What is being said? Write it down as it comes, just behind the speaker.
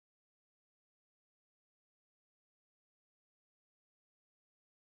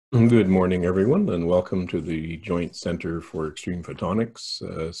Good morning, everyone, and welcome to the Joint Center for Extreme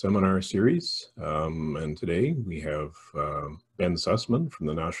Photonics seminar series. And today we have Ben Sussman from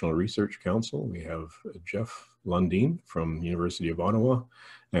the National Research Council. We have Jeff Lundin from University of Ottawa,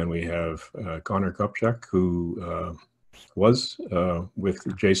 and we have Connor Kupchak, who was with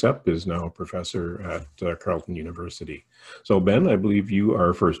JCEP, is now a professor at Carleton University. So Ben, I believe you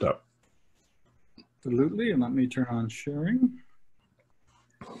are first up. Absolutely, and let me turn on sharing.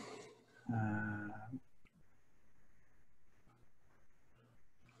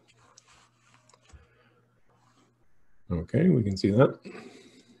 Okay, we can see that.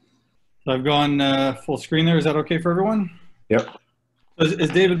 So I've gone full screen there. Is that okay for everyone? Yep. As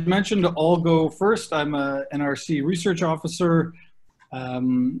David mentioned, I'll go first. I'm a NRC research officer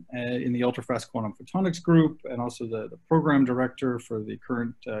in the ultrafast quantum photonics group, and also the program director for the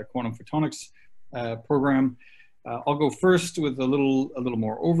current quantum photonics program. I'll go first with a little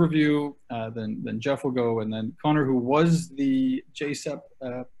more overview, then Jeff will go, and then Connor, who was the JCEP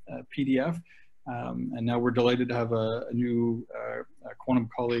PDF, and now we're delighted to have a new quantum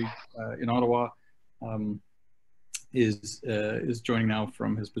colleague in Ottawa, is joining now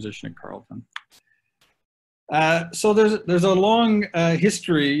from his position at Carleton. So there's a long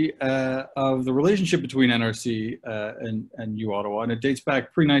history of the relationship between NRC and U Ottawa, and it dates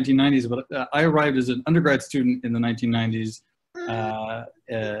back pre-1990s. But I arrived as an undergrad student in the 1990s at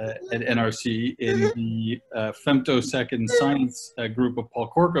NRC in the femtosecond science group of Paul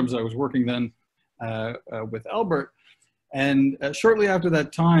Corcom's. I was working then with Albert, and shortly after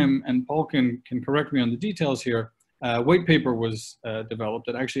that time, and Paul can correct me on the details here, white paper was developed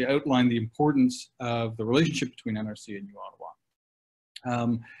that actually outlined the importance of the relationship between NRC and U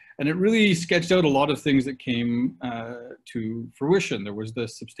Ottawa. And it really sketched out a lot of things that came to fruition. There was the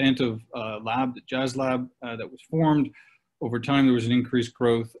substantive lab, the Jazz Lab, that was formed. Over time, there was an increased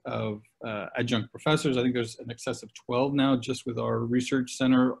growth of adjunct professors. I think there's an excess of 12 now just with our research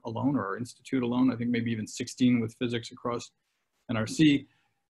center alone, or our institute alone. I think maybe even 16 with physics across NRC.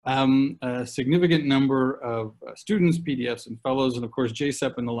 A significant number of students, PDFs, and fellows, and of course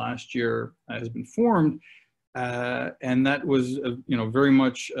JCEP in the last year has been formed, and that was very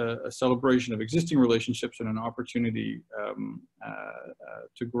much a celebration of existing relationships and an opportunity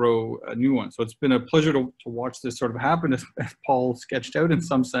to grow a new one. So it's been a pleasure to watch this sort of happen, as Paul sketched out in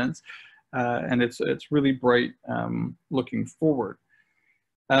some sense, and it's really bright looking forward.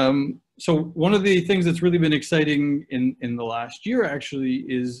 So one of the things that's really been exciting in the last year actually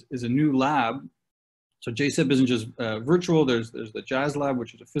is a new lab. So JCEP isn't just virtual. There's the Jazz Lab,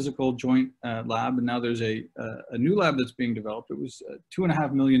 which is a physical joint lab, and now there's a new lab that's being developed. It was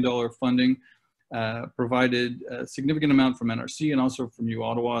 $2.5 million funding, provided a significant amount from NRC and also from U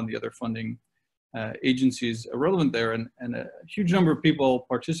Ottawa and the other funding agencies relevant there, and a huge number of people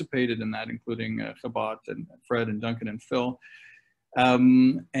participated in that, including Chabat and Fred and Duncan and Phil.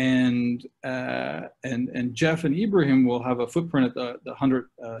 And Jeff and Ibrahim will have a footprint at the 100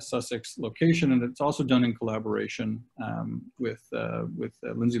 Sussex location, and it's also done in collaboration with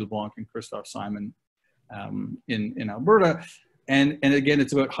Lindsay LeBlanc and Christoph Simon in Alberta. And again,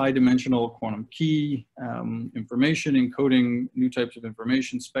 it's about high dimensional quantum key information, encoding new types of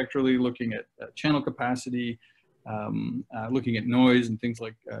information spectrally, looking at channel capacity, looking at noise and things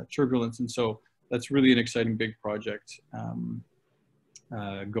like turbulence. And so that's really an exciting big project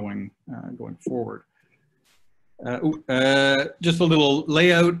going forward. Just a little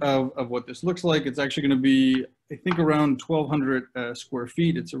layout of what this looks like. It's actually going to be, I think, around 1,200 square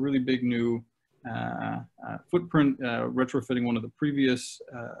feet. It's a really big new footprint, retrofitting one of the previous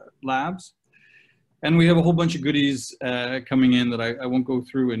labs. And we have a whole bunch of goodies coming in that I won't go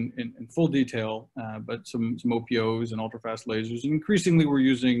through in full detail, but some OPOs and ultrafast lasers. And increasingly, we're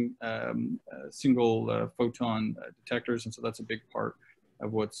using single photon detectors, and so that's a big part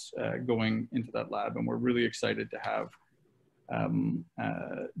of what's going into that lab. And we're really excited to have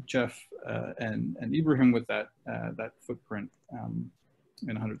Jeff and Ibrahim with that footprint in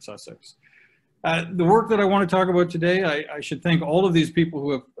 100 Sussex. The work that I want to talk about today, I should thank all of these people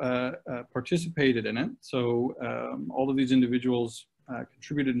who have participated in it. So all of these individuals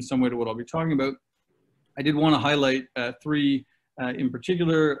contributed in some way to what I'll be talking about. I did want to highlight three in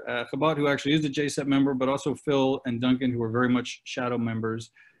particular, Chabat, who actually is a JCEP member, but also Phil and Duncan, who are very much shadow members,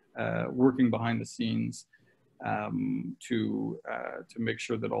 working behind the scenes to make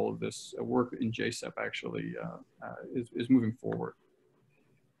sure that all of this work in JCEP actually is moving forward.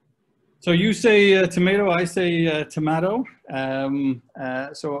 So you say tomato, I say tomato.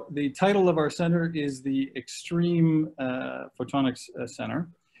 So the title of our center is the Extreme Photonics Center.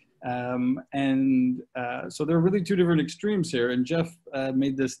 So there are really two different extremes here. And Jeff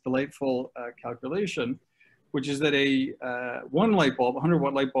made this delightful calculation, which is that one light bulb,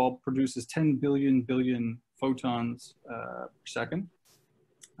 100-watt light bulb, produces 10 billion photons per second.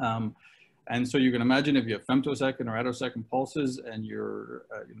 And so you can imagine if you have femtosecond or attosecond pulses, and you're,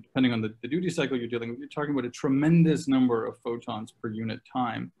 depending on the duty cycle you're dealing with, you're talking about a tremendous number of photons per unit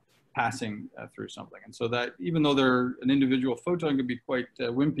time passing through something. And so that, even though an individual photon can be quite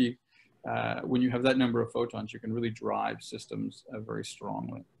wimpy, when you have that number of photons, you can really drive systems very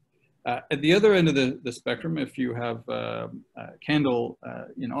strongly. At the other end of the spectrum, if you have a candle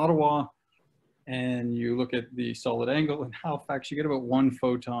in Ottawa, and you look at the solid angle and Halifax, you get about 1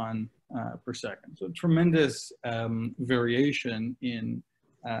 photon per second. So tremendous variation in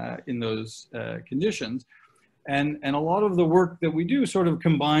those conditions. And a lot of the work that we do sort of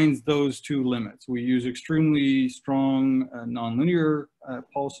combines those two limits. We use extremely strong nonlinear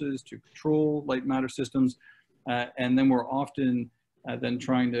pulses to control light matter systems. And then we're often then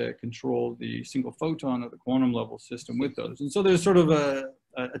trying to control the single photon of the quantum level system with those. And so there's sort of a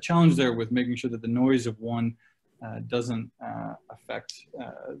challenge there with making sure that the noise of one doesn't affect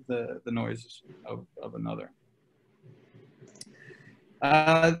the noise of another.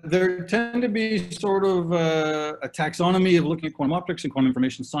 There tend to be sort of a taxonomy of looking at quantum optics and quantum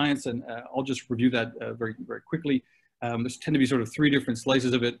information science, and I'll just review that very, very quickly. There's tend to be sort of 3 different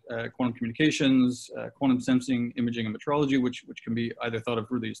slices of it: quantum communications, quantum sensing, imaging, and metrology, which can be either thought of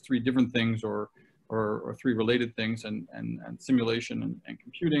really as 3 different things or 3 related things, and simulation and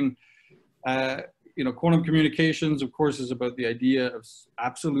computing. Quantum communications, of course, is about the idea of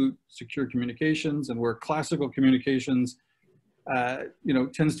absolute secure communications, and where classical communications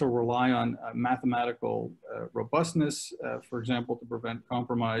tends to rely on mathematical robustness, for example, to prevent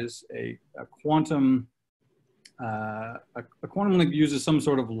compromise. A quantum link uses some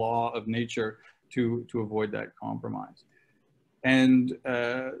sort of law of nature to avoid that compromise. And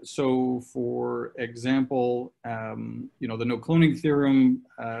so, for example, the no cloning theorem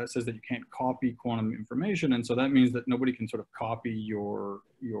says that you can't copy quantum information, and so that means that nobody can sort of copy your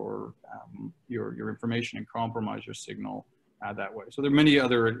information and compromise your signal that way. So there are many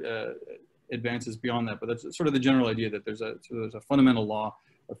other advances beyond that, but that's sort of the general idea that there's a fundamental law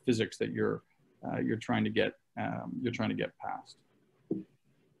of physics that you're trying to get past.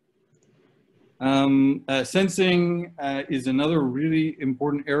 Sensing is another really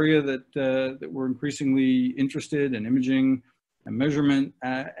important area that we're increasingly interested in: imaging and measurement.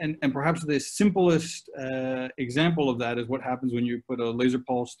 And perhaps the simplest example of that is what happens when you put a laser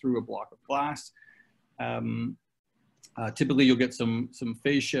pulse through a block of glass. Typically, you'll get some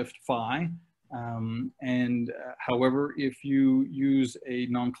phase shift phi. However, if you use a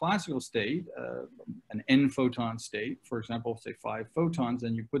non-classical state, an n photon state, for example, say 5 photons,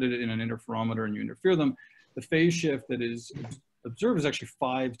 and you put it in an interferometer and you interfere them, the phase shift that is observed is actually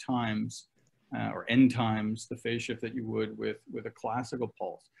 5 times or n times the phase shift that you would with a classical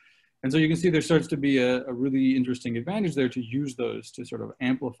pulse. And so you can see there starts to be a really interesting advantage there to use those to sort of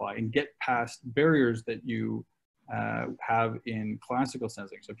amplify and get past barriers that you have in classical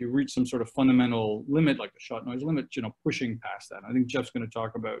sensing. So if you reach some sort of fundamental limit, like the shot noise limit, pushing past that. I think Jeff's going to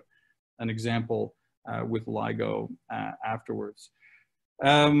talk about an example with LIGO afterwards.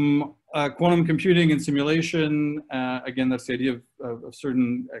 Quantum computing and simulation, again, that's the idea of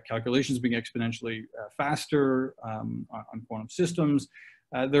certain calculations being exponentially faster on quantum systems.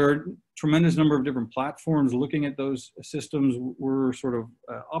 There are a tremendous number of different platforms looking at those systems. We're sort of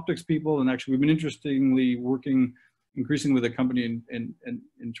optics people, and actually we've been interestingly working increasingly with a company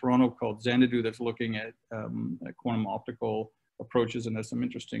in Toronto called Xanadu that's looking at quantum optical approaches, and has some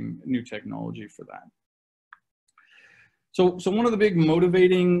interesting new technology for that. So one of the big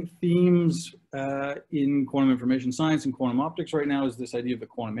motivating themes in quantum information science and quantum optics right now is this idea of the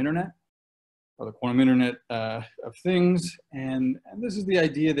quantum internet, or the quantum internet of things. And this is the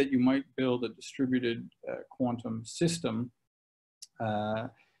idea that you might build a distributed quantum system,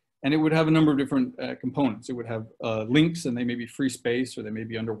 and it would have a number of different components. It would have links, and they may be free space, or they may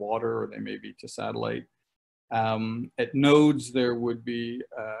be underwater, or they may be to satellite. At nodes, there would be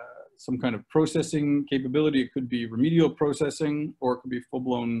some kind of processing capability. It could be remedial processing, or it could be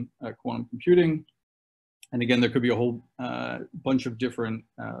full-blown quantum computing. And again, there could be a whole bunch of different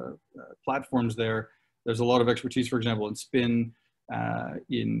platforms there. There's a lot of expertise, for example, in spin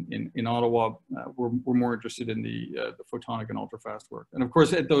in Ottawa. We're more interested in the photonic and ultrafast work. And of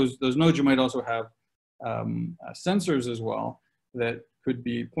course, at those nodes, you might also have sensors as well that could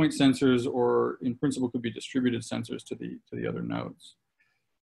be point sensors, or in principle could be distributed sensors to the other nodes.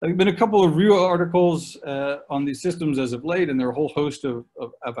 There have been a couple of review articles on these systems as of late, and there are a whole host of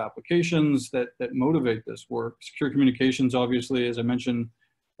applications that motivate this work. Secure communications, obviously, as I mentioned,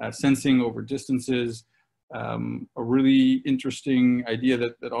 sensing over distances, a really interesting idea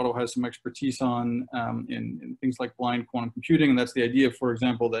that Otto has some expertise on in things like blind quantum computing. And that's the idea, for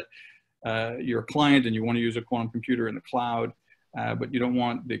example, that you're a client and you want to use a quantum computer in the cloud, but you don't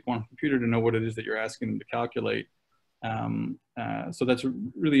want the quantum computer to know what it is that you're asking them to calculate. So that's a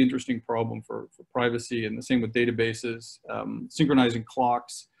really interesting problem for privacy, and the same with databases, synchronizing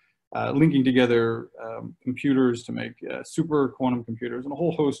clocks, linking together computers to make super quantum computers, and a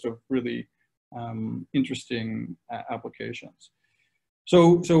whole host of really interesting applications.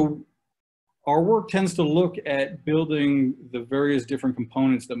 So our work tends to look at building the various different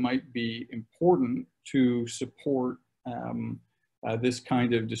components that might be important to support this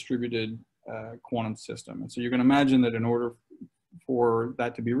kind of distributed quantum system. And so you can imagine that in order for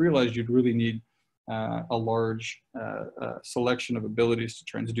that to be realized, you'd really need a large selection of abilities to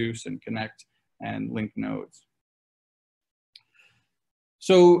transduce and connect and link nodes.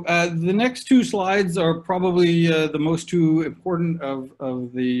 So the next two slides are probably the most two important of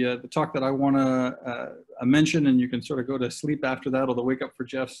the talk that I want to mention, and you can sort of go to sleep after that, although wake up for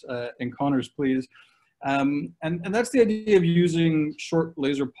Jeff's and Connor's, please. And that's the idea of using short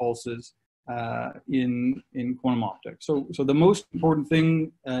laser pulses in quantum optics. So the most important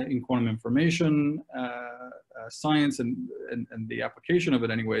thing in quantum information science and the application of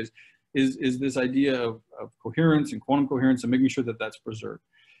it anyways is this idea of coherence and quantum coherence and making sure that that's preserved.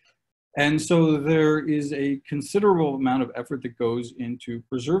 And so there is a considerable amount of effort that goes into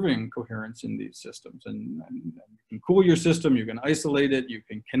preserving coherence in these systems. And you can cool your system, you can isolate it, you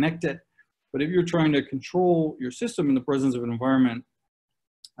can connect it. But if you're trying to control your system in the presence of an environment,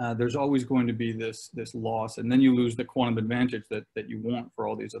 there's always going to be this loss, and then you lose the quantum advantage that you want for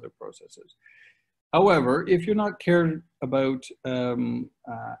all these other processes. However, if you're not cared about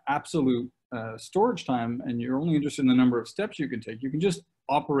absolute storage time and you're only interested in the number of steps you can take, you can just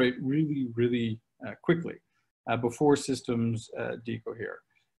operate really, really quickly before systems decohere.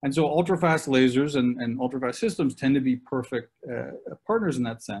 And so ultra-fast lasers and ultra-fast systems tend to be perfect partners in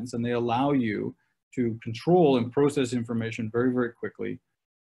that sense, and they allow you to control and process information very, very quickly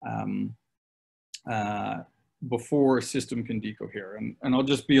before a system can decohere. And I'll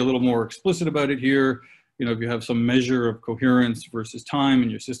just be a little more explicit about it here. You know, if you have some measure of coherence versus time and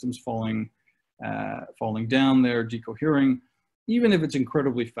your system's falling down there, decohering, even if it's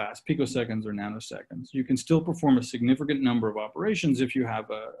incredibly fast, picoseconds or nanoseconds, you can still perform a significant number of operations if you have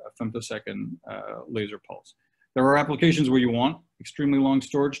a femtosecond laser pulse. There are applications where you want extremely long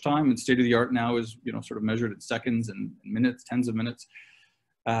storage time, and state of the art now is, you know, sort of measured at seconds and minutes, tens of minutes.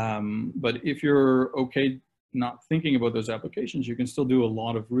 But if you're okay not thinking about those applications, you can still do a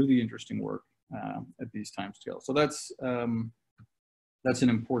lot of really interesting work at these time scales. So that's an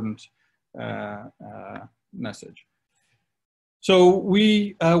important message. So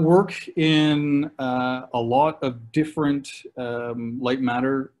we work in a lot of different light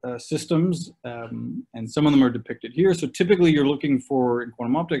matter systems, and some of them are depicted here. So typically you're looking for, in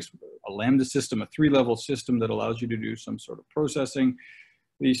quantum optics, a lambda system, a 3-level system that allows you to do some sort of processing.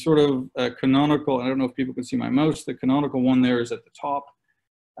 The sort of canonical, I don't know if people can see my mouse, the canonical one there is at the top,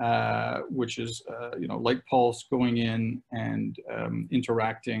 which is, you know, light pulse going in and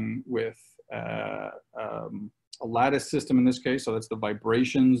interacting with a lattice system in this case. So that's the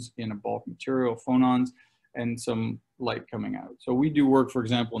vibrations in a bulk material, phonons, and some light coming out. So we do work, for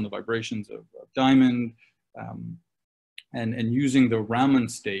example, in the vibrations of diamond, and using the Raman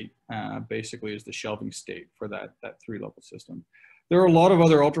state basically as the shelving state for that 3-level system. There are a lot of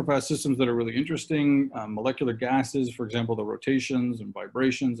other ultra-fast systems that are really interesting. Molecular gases, for example, the rotations and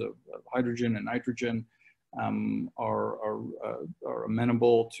vibrations of hydrogen and nitrogen are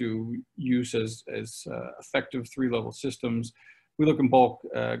amenable to use as effective 3-level systems. We look in bulk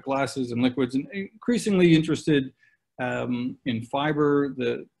glasses and liquids, and increasingly interested in fiber.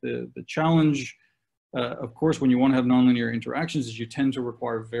 The challenge, of course, when you want to have nonlinear interactions is you tend to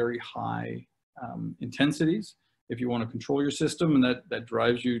require very high intensities if you want to control your system, and that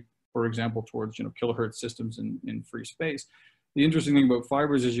drives you, for example, towards, you know, kilohertz systems in free space. The interesting thing about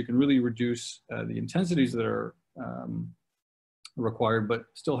fibers is you can really reduce the intensities that are required, but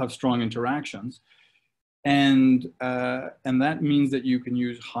still have strong interactions. And that means that you can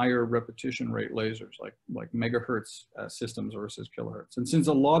use higher repetition rate lasers, like megahertz systems versus kilohertz. And since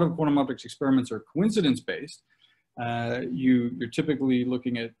a lot of quantum optics experiments are coincidence-based, you're typically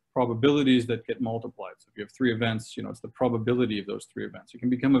looking at probabilities that get multiplied. So if you have 3 events, you know, it's the probability of those 3 events. It can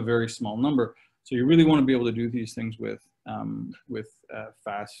become a very small number, So you really want to be able to do these things with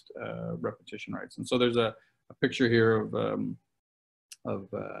fast repetition rates. And so there's a picture here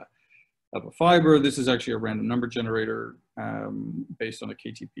of a fiber. This is actually a random number generator based on a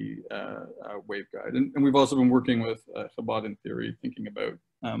KTP waveguide. And we've also been working with Chabad in theory, thinking about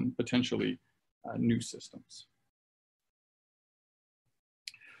potentially new systems.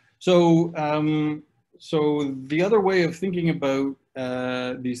 So, so the other way of thinking about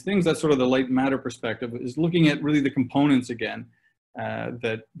these things, that's sort of the light matter perspective, is looking at really the components again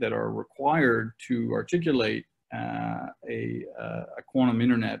that are required to articulate a quantum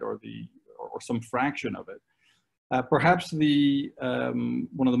internet or some fraction of it. Perhaps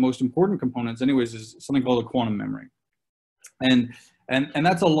one of the most important components, anyways, is something called a quantum memory, and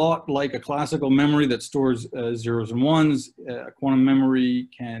that's a lot like a classical memory that stores zeros and ones. A quantum memory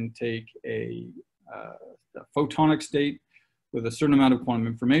can take a photonic state with a certain amount of quantum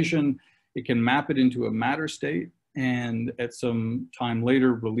information. It can map it into a matter state, and at some time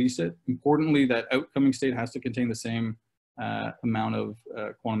later release it. Importantly, that outcoming state has to contain the same amount of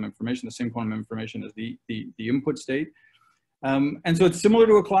quantum information, the same quantum information as the input state. And so it's similar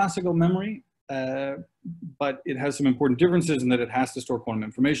to a classical memory, but it has some important differences in that it has to store quantum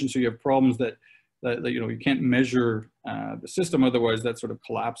information. So you have problems that you can't measure the system, otherwise that sort of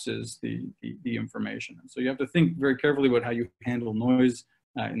collapses the information. And so you have to think very carefully about how you handle noise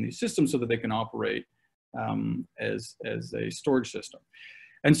in these systems so that they can operate as a storage system.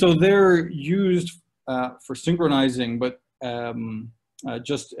 And so they're used for synchronizing, but and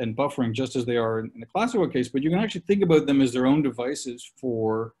buffering, just as they are in the classical case, but you can actually think about them as their own devices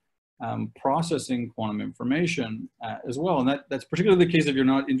for processing quantum information as well. And that's particularly the case if you're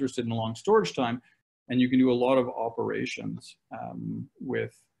not interested in long storage time, and you can do a lot of operations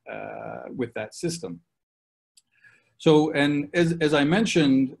with that system. So, and as I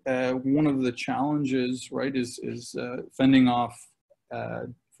mentioned, one of the challenges, right, is fending off,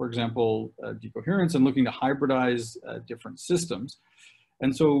 for example, decoherence and looking to hybridize different systems.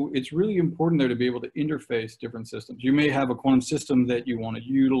 And so it's really important there to be able to interface different systems. You may have a quantum system that you want to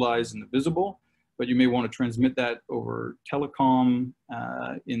utilize in the visible, but you may want to transmit that over telecom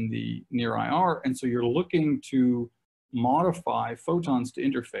in the near IR. And so you're looking to modify photons to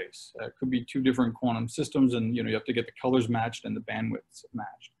interface. It could be two different quantum systems, and you have to get the colors matched and the bandwidths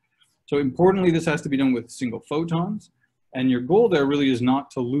matched. So importantly, this has to be done with single photons. And your goal there really is not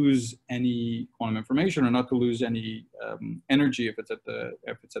to lose any quantum information or not to lose any energy if it's at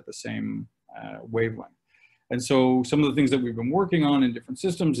the same wavelength. And so some of the things that we've been working on in different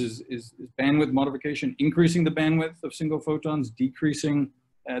systems is bandwidth modification, increasing the bandwidth of single photons, decreasing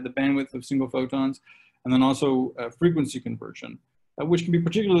the bandwidth of single photons, and then also frequency conversion, which can be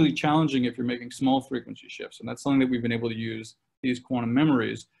particularly challenging if you're making small frequency shifts. And that's something that we've been able to use these quantum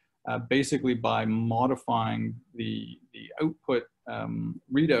memories basically by modifying the output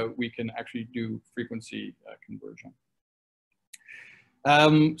readout, we can actually do frequency conversion.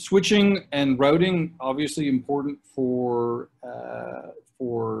 Switching and routing, obviously important for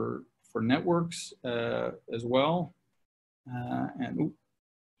networks as well. And oops,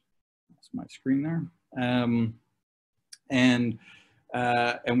 that's my screen there. And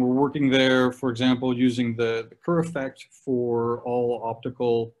we're working there, for example, using the Kerr effect for all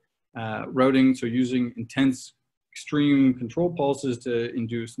optical routing. So using intense extreme control pulses to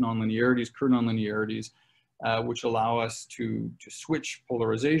induce nonlinearities, Kerr nonlinearities, which allow us to switch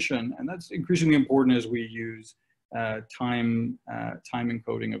polarization. And that's increasingly important as we use time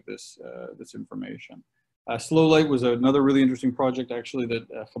encoding of this information. Slow light was another really interesting project actually that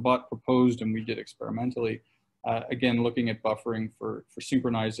Chabad proposed and we did experimentally. Again, looking at buffering for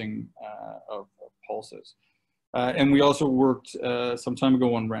synchronizing of pulses. And we also worked some time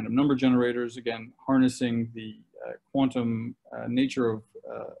ago on random number generators, again, harnessing the quantum nature of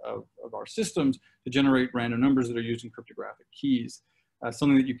our systems to generate random numbers that are using cryptographic keys.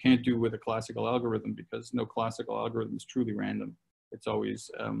 Something that you can't do with a classical algorithm because no classical algorithm is truly random. It's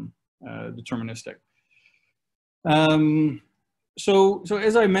always deterministic. So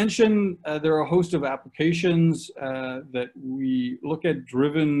as I mentioned, there are a host of applications that we look at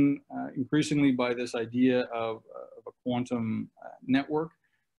driven increasingly by this idea of a quantum network.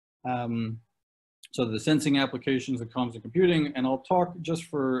 So the sensing applications, the comms and computing, and I'll talk just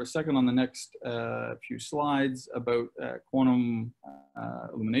for a second on the next few slides about quantum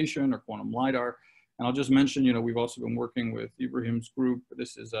illumination or quantum LiDAR. And I'll just mention, we've also been working with Ibrahim's group.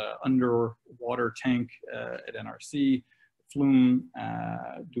 This is an underwater tank at NRC. Flume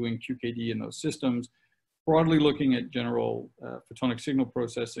doing QKD in those systems, broadly looking at general photonic signal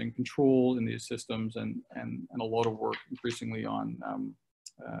processing, control in these systems, and a lot of work increasingly on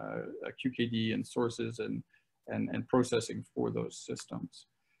QKD and sources and processing for those systems.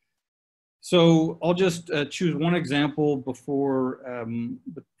 So I'll just choose one example before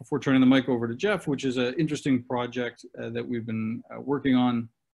turning the mic over to Jeff, which is an interesting project that we've been working on,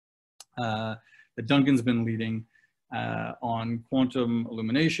 that Duncan's been leading on quantum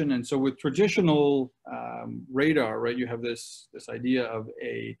illumination. And so with traditional radar, right, you have this idea of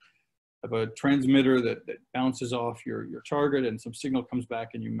a transmitter that bounces off your target, and some signal comes back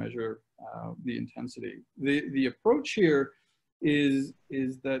and you measure the intensity. The approach here is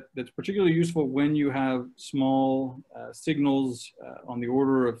that's particularly useful when you have small signals on the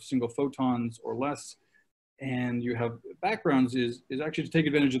order of single photons or less, and you have backgrounds, is actually to take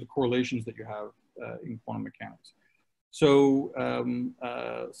advantage of the correlations that you have in quantum mechanics. So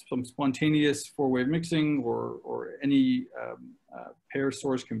some spontaneous four-wave mixing or any pair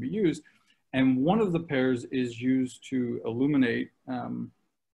source can be used. And one of the pairs is used to illuminate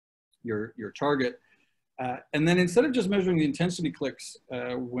your target. And then instead of just measuring the intensity clicks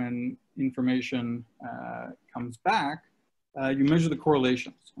when information comes back, you measure the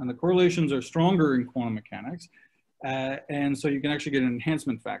correlations. And the correlations are stronger in quantum mechanics. And so you can actually get an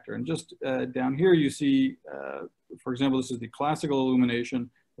enhancement factor. And just down here, you see, for example, this is the classical illumination,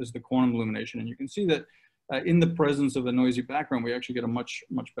 this is the quantum illumination. And you can see that in the presence of a noisy background, we actually get a much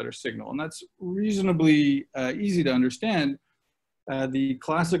better signal. And that's reasonably easy to understand. The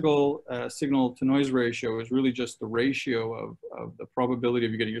classical signal to noise ratio is really just the ratio of the probability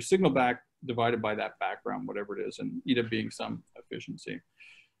of you getting your signal back divided by that background, whatever it is, and eta being some efficiency.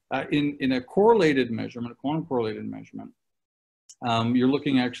 In a correlated measurement, a quantum correlated measurement, you're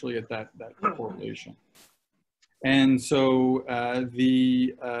looking actually at that correlation. And so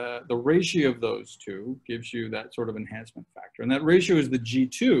the ratio of those two gives you that sort of enhancement factor. And that ratio is the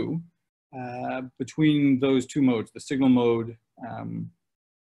G2 between those two modes, the signal mode and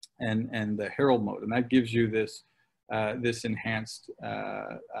the herald mode. And that gives you this, this enhanced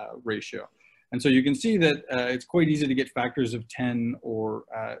ratio. And so you can see that it's quite easy to get factors of 10 or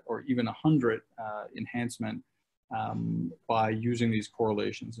even 100 enhancement by using these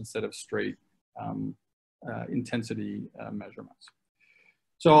correlations instead of straight intensity measurements.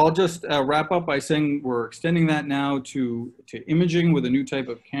 So I'll just wrap up by saying we're extending that now to imaging with a new type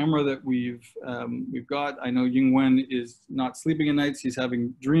of camera that we've got. I know Ying Wen is not sleeping at nights. He's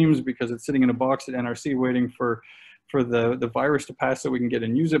having dreams because it's sitting in a box at NRC waiting for the virus to pass so we can get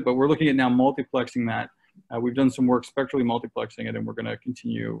and use it. But we're looking at now multiplexing that. We've done some work spectrally multiplexing it, and we're going to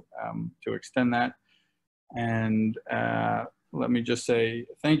continue to extend that. And let me just say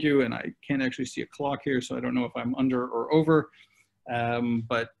thank you. And I can't actually see a clock here, so I don't know if I'm under or over.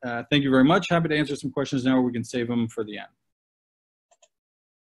 But thank you very much. Happy to answer some questions now, or we can save them for the end.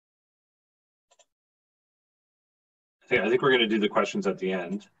 I think we're going to do the questions at the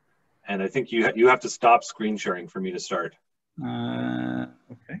end. And I think you have to stop screen sharing for me to start.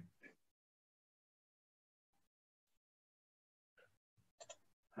 Okay.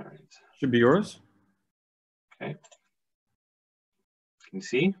 All right. Should be yours. Okay. Can you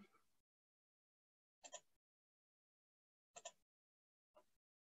see?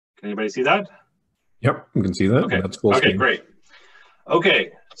 Can anybody see that? Yep, you can see that. Okay. That's full Okay, screen. great.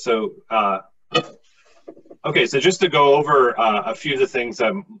 Okay, so okay, so just to go over a few of the things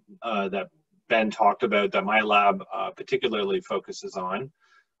that Ben talked about that my lab particularly focuses on.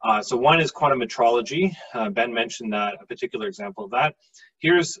 So one is quantum metrology. Ben mentioned that, a particular example of that.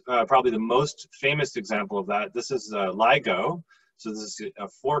 Here's probably the most famous example of that. This is LIGO. So this is a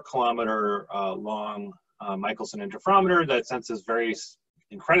 4-kilometer long Michelson interferometer that senses very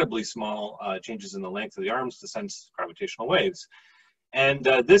incredibly small changes in the length of the arms to sense gravitational waves. And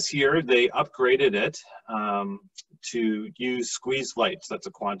this year they upgraded it to use squeezed light. So that's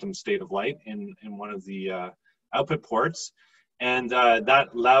a quantum state of light in one of the output ports. And that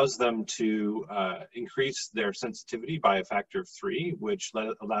allows them to increase their sensitivity by a factor of 3, which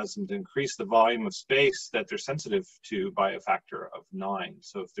allows them to increase the volume of space that they're sensitive to by a factor of 9.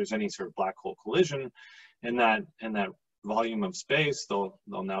 So if there's any sort of black hole collision in that volume of space, they'll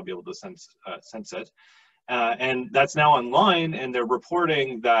now be able to sense it. And that's now online, and they're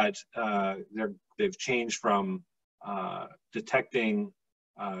reporting that they've changed from detecting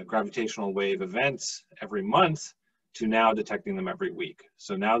gravitational wave events every month to now detecting them every week.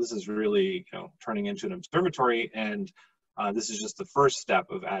 So now this is really turning into an observatory, and this is just the first step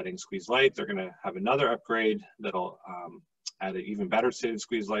of adding squeezed light. They're going to have another upgrade that'll add an even better state of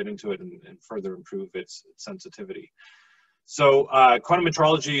squeezed light into it and further improve its sensitivity. So quantum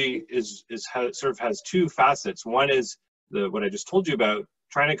metrology has 2 facets. One is what I just told you about,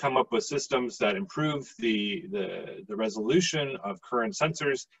 trying to come up with systems that improve the resolution of current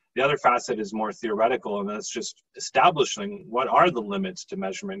sensors. The other facet is more theoretical, and that's just establishing what are the limits to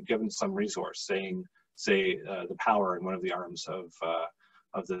measurement given some resource, say the power in one of the arms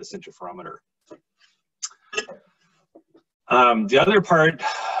of this interferometer. The other part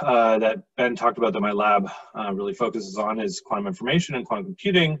that Ben talked about that my lab really focuses on is quantum information and quantum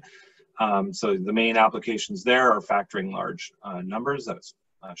computing. So the main applications there are factoring large numbers. That's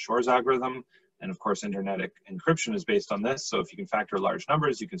Shor's algorithm. And of course, internet encryption is based on this. So if you can factor large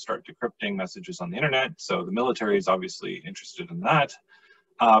numbers, you can start decrypting messages on the internet. So the military is obviously interested in that.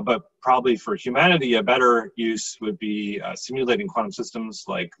 But probably for humanity, a better use would be simulating quantum systems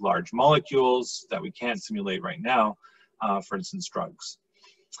like large molecules that we can't simulate right now, for instance, drugs.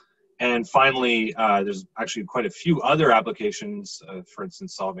 And finally, there's actually quite a few other applications, for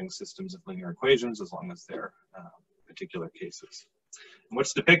instance, solving systems of linear equations, as long as they're particular cases. And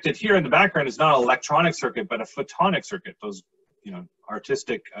what's depicted here in the background is not an electronic circuit, but a photonic circuit. Those,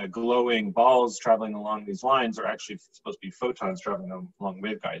 artistic glowing balls traveling along these lines are actually supposed to be photons traveling along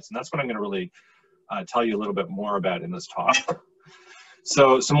waveguides. And that's what I'm going to really tell you a little bit more about in this talk.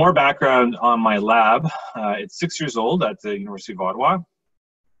 So some more background on my lab. It's 6 years old at the University of Ottawa.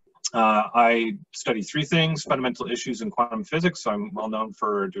 I study three things: fundamental issues in quantum physics. So I'm well known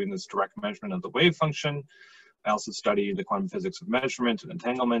for doing this direct measurement of the wave function. I also study the quantum physics of measurement and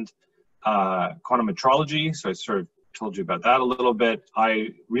entanglement, quantum metrology. So I sort of told you about that a little bit. I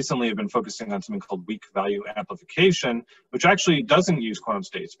recently have been focusing on something called weak value amplification, which actually doesn't use quantum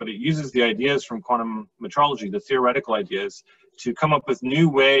states, but it uses the ideas from quantum metrology, the theoretical ideas, to come up with new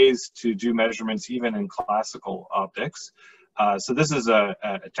ways to do measurements even in classical optics. So this is a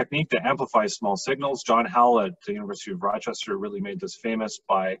technique that amplifies small signals. John Howell at the University of Rochester really made this famous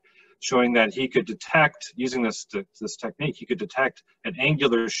by showing that he could detect, using this technique, he could detect an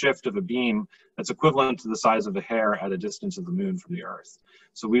angular shift of a beam that's equivalent to the size of a hair at a distance of the moon from the Earth.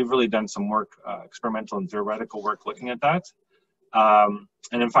 So we've really done some work, experimental and theoretical work looking at that. And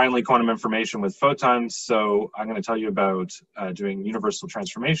then finally, quantum information with photons. So I'm going to tell you about doing universal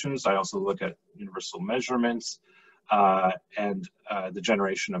transformations. I also look at universal measurements and the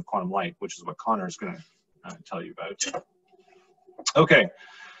generation of quantum light, which is what Connor is going to tell you about. Okay.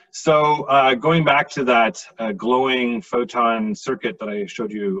 So going back to that glowing photon circuit that I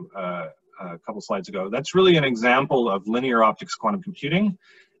showed you a couple slides ago, that's really an example of linear optics quantum computing.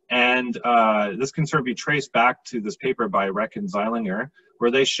 And this can sort of be traced back to this paper by Reck and Zeilinger, where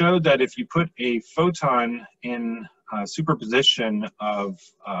they showed that if you put a photon in superposition of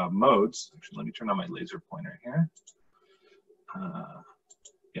modes, actually let me turn on my laser pointer here.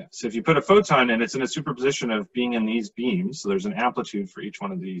 Yeah, so if you put a photon and it's in a superposition of being in these beams, so there's an amplitude for each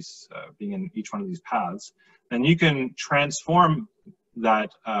one of these, being in each one of these paths, then you can transform that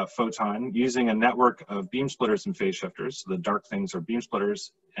photon using a network of beam splitters and phase shifters. So the dark things are beam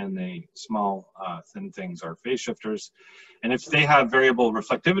splitters and the small thin things are phase shifters. And if they have variable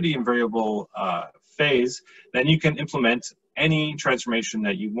reflectivity and variable phase, then you can implement any transformation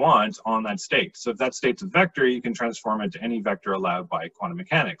that you want on that state. So if that state's a vector, you can transform it to any vector allowed by quantum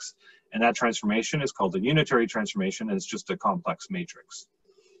mechanics. And that transformation is called a unitary transformation, and it's just a complex matrix.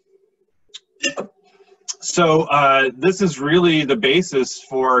 So this is really the basis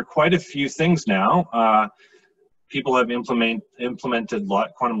for quite a few things now. People have implemented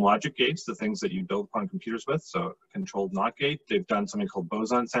quantum logic gates, the things that you build quantum computers with, so a controlled NOT gate. They've done something called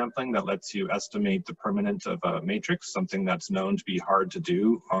boson sampling that lets you estimate the permanent of a matrix, something that's known to be hard to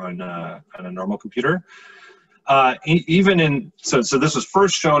do on a normal computer. So this was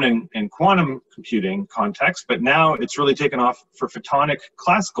first shown in quantum computing context, but now it's really taken off for photonic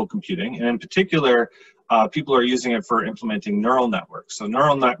classical computing, and in particular, people are using it for implementing neural networks. So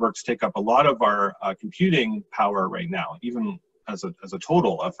neural networks take up a lot of our computing power right now, even as a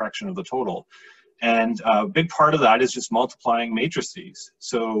total, a fraction of the total. And a big part of that is just multiplying matrices.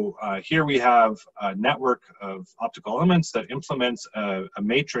 So here we have a network of optical elements that implements a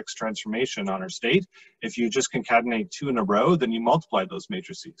matrix transformation on our state. If you just concatenate two in a row, then you multiply those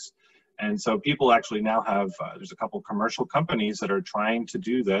matrices. And so people actually now have, there's a couple commercial companies that are trying to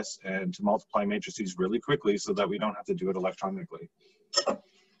do this and to multiply matrices really quickly so that we don't have to do it electronically.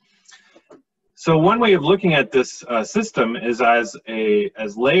 So one way of looking at this system is as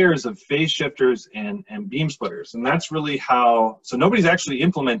layers of phase shifters and beam splitters. And that's really how, so nobody's actually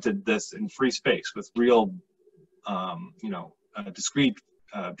implemented this in free space with real, discrete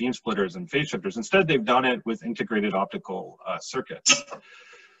beam splitters and phase shifters. Instead, they've done it with integrated optical circuits.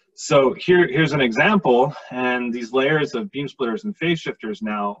 So here's an example, and these layers of beam splitters and phase shifters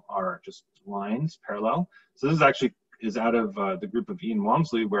now are just lines parallel. So this is actually is out of the group of Ian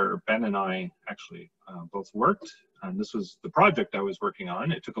Walmsley, where Ben and I actually both worked. And this was the project I was working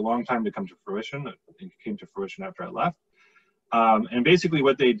on. It took a long time to come to fruition. It came to fruition after I left. And basically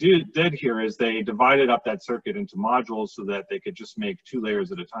what they did here is they divided up that circuit into modules so that they could just make 2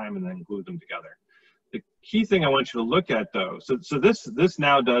 layers at a time and then glue them together. The key thing I want you to look at though, so this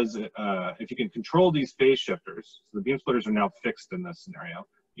now does, if you can control these phase shifters, so the beam splitters are now fixed in this scenario.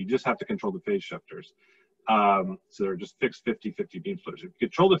 You just have to control the phase shifters. So they're just fixed 50-50 beam splitters. If you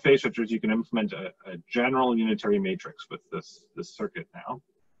control the phase shifters, you can implement a general unitary matrix with this circuit now.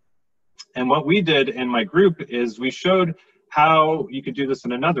 And what we did in my group is we showed how you could do this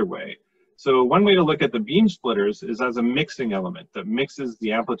in another way. So one way to look at the beam splitters is as a mixing element that mixes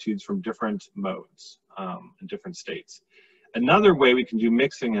the amplitudes from different modes in different states. Another way we can do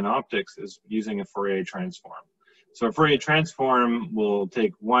mixing in optics is using a Fourier transform. So a Fourier transform will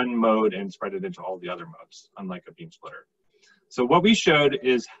take one mode and spread it into all the other modes, unlike a beam splitter. So what we showed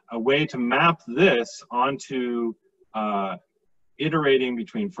is a way to map this onto iterating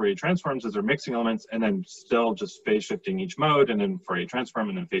between Fourier transforms as their mixing elements, and then still just phase shifting each mode, and then Fourier transform,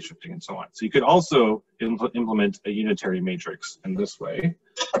 and then phase shifting, and so on. So you could also implement a unitary matrix in this way.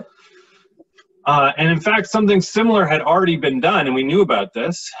 And in fact, something similar had already been done, and we knew about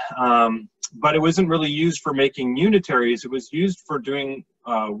this, but it wasn't really used for making unitaries. It was used for doing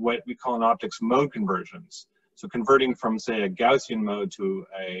what we call in optics mode conversions. So converting from, say, a Gaussian mode to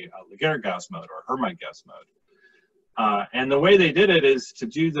a Laguerre-Gauss mode or a Hermite-Gauss mode. And the way they did it is to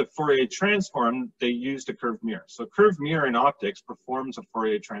do the Fourier transform, they used a curved mirror. So a curved mirror in optics performs a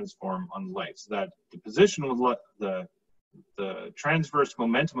Fourier transform on the light, so that the position of the transverse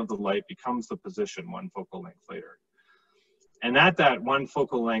momentum of the light becomes the position 1 focal length later. And at that 1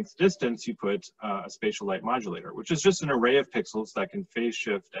 focal length distance, you put a spatial light modulator, which is just an array of pixels that can phase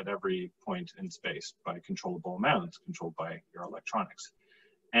shift at every point in space by controllable amounts controlled by your electronics.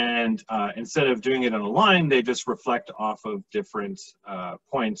 And instead of doing it on a line, they just reflect off of different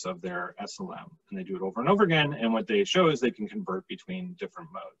points of their SLM. And they do it over and over again. And what they show is they can convert between different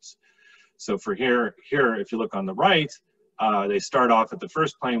modes. So for here, if you look on the right, they start off at the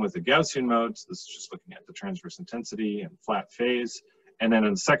first plane with the Gaussian modes. This is just looking at the transverse intensity and flat phase. And then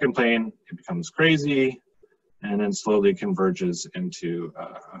in the second plane, it becomes crazy, and then slowly converges into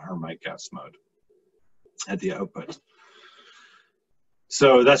a Hermite-Gauss mode at the output.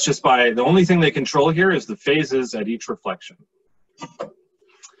 So that's just by, the only thing they control here is the phases at each reflection.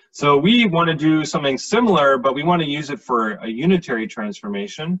 So we want to do something similar, but we want to use it for a unitary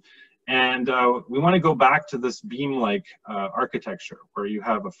transformation. And we want to go back to this beam-like architecture where you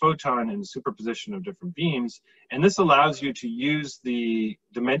have a photon and superposition of different beams. And this allows you to use the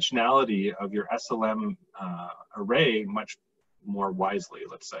dimensionality of your SLM array much more wisely,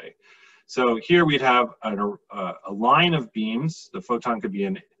 let's say. So here we'd have a line of beams. The photon could be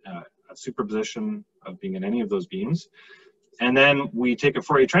in a superposition of being in any of those beams. And then we take a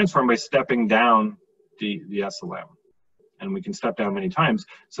Fourier transform by stepping down the SLM. And we can step down many times.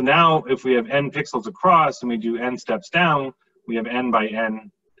 So now if we have n pixels across and we do n steps down, we have n by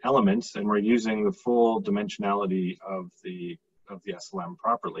n elements, and we're using the full dimensionality of the SLM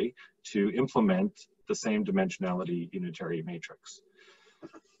properly to implement the same dimensionality unitary matrix.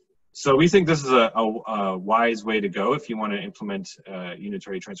 So we think this is a wise way to go if you want to implement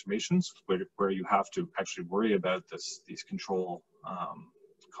unitary transformations where you have to actually worry about these control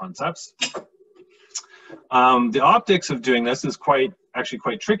concepts. The optics of doing this is actually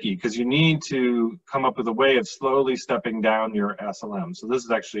quite tricky because you need to come up with a way of slowly stepping down your SLM. So this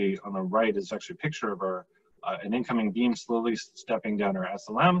is actually on the right is actually a picture of an incoming beam slowly stepping down our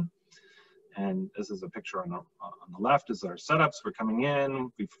SLM. And this is a picture on the left is our setups. We're coming in,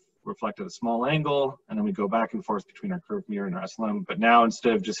 we've reflected a small angle, and then we go back and forth between our curved mirror and our SLM. But now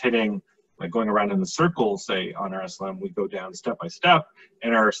instead of just hitting, like going around in the circle, say on our SLM, we go down step by step,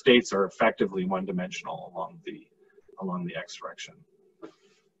 and our states are effectively one-dimensional along the x direction.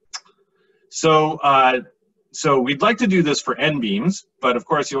 So, so we'd like to do this for n beams, but of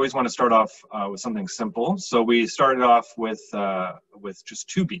course you always want to start off with something simple. So we started off with just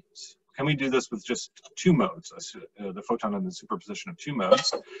 2 beams. Can we do this with just 2 modes, the photon and the superposition of 2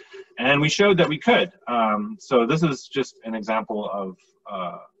 modes? And we showed that we could. So this is just an example of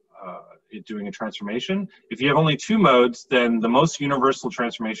it doing a transformation. If you have only 2 modes, then the most universal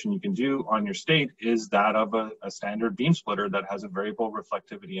transformation you can do on your state is that of a standard beam splitter that has a variable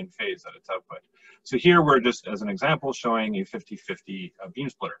reflectivity and phase at its output. So here we're just, as an example, showing a 50-50 beam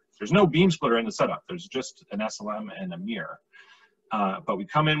splitter. There's no beam splitter in the setup. There's just an SLM and a mirror. But we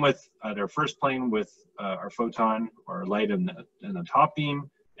come in with at our first plane with our photon or light in the top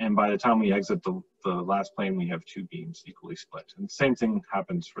beam, and by the time we exit the last plane, we have 2 beams equally split. And the same thing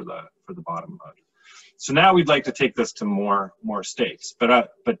happens for the bottom mode. So now we'd like to take this to more states.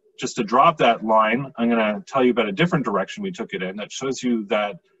 But just to drop that line, I'm going to tell you about a different direction we took it in that shows you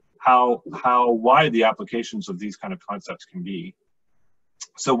that how wide the applications of these kind of concepts can be.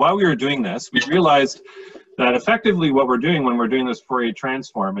 So while we were doing this, we realized that effectively what we're doing when we're doing this Fourier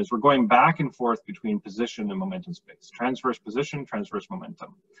transform is we're going back and forth between position and momentum space, transverse position, transverse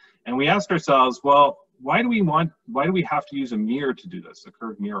momentum. And we asked ourselves, well, why do we have to use a mirror to do this, a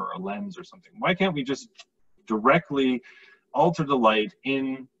curved mirror or a lens or something? Why can't we just directly alter the light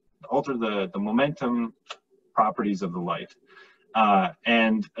alter the momentum properties of the light?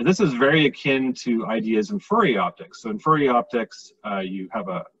 And this is very akin to ideas in Fourier optics. So in Fourier optics, you have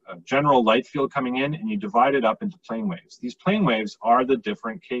a general light field coming in and you divide it up into plane waves. These plane waves are the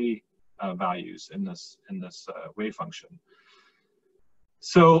different K values in this wave function.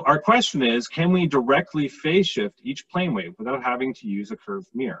 So our question is, can we directly phase shift each plane wave without having to use a curved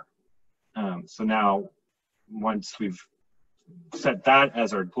mirror? So now, once we've set that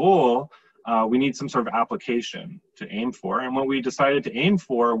as our goal, we need some sort of application to aim for. And what we decided to aim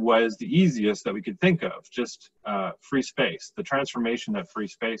for was the easiest that we could think of, just free space, the transformation that free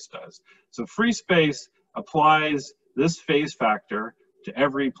space does. So free space applies this phase factor to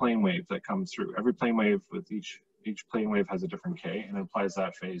every plane wave that comes through. Every plane wave with each plane wave has a different K and applies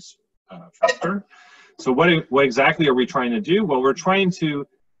that phase factor. So what exactly are we trying to do? Well, we're trying to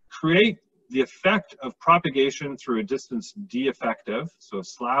create the effect of propagation through a distance d effective, so a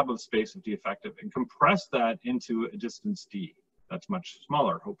slab of space of d effective, and compress that into a distance d that's much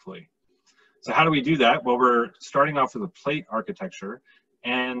smaller, hopefully. So how do we do that? Well, we're starting off with a plate architecture,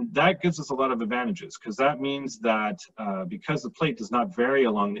 and that gives us a lot of advantages, because that means that because the plate does not vary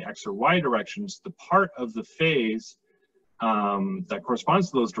along the x or y directions, the part of the phase that corresponds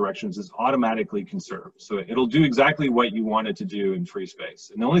to those directions is automatically conserved. So it'll do exactly what you want it to do in free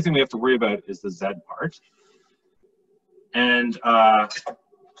space. And the only thing we have to worry about is the Z part. And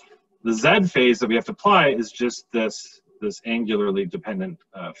the Z phase that we have to apply is just this angularly dependent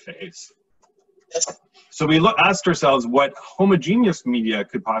phase. So we asked ourselves what homogeneous media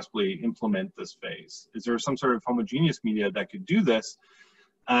could possibly implement this phase. Is there some sort of homogeneous media that could do this?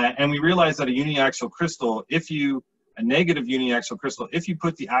 And we realized that a uniaxial crystal, a negative uniaxial crystal, if you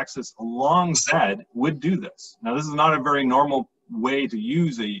put the axis along Z, would do this. Now, this is not a very normal way to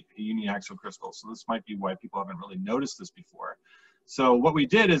use a uniaxial crystal, so this might be why people haven't really noticed this before. So what we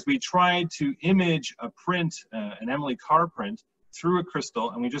did is we tried to image a print, an Emily Carr print, through a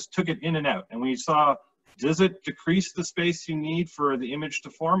crystal, and we just took it in and out. And we saw, does it decrease the space you need for the image to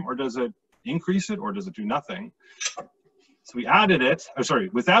form, or does it increase it, or does it do nothing? So we added it,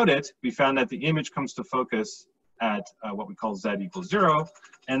 without it, we found that the image comes to focus at what we call Z equals 0,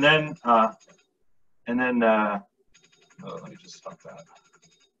 and then oh, let me just stop that.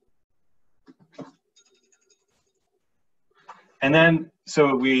 And then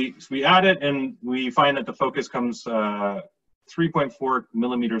so we add it, and we find that the focus comes 3.4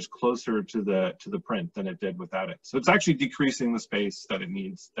 millimeters closer to the print than it did without it. So it's actually decreasing the space that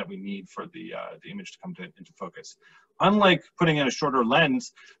we need for the image to come into focus. Unlike putting in a shorter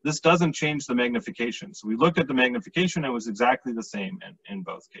lens, this doesn't change the magnification. So we looked at the magnification, it was exactly the same in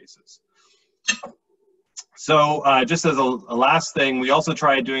both cases. So just as a last thing, we also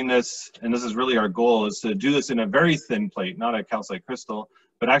tried doing this, and this is really our goal, is to do this in a very thin plate, not a calcite crystal,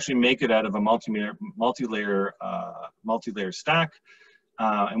 but actually make it out of a multi-layer stack,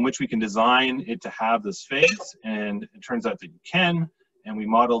 in which we can design it to have this phase, and it turns out that you can. And we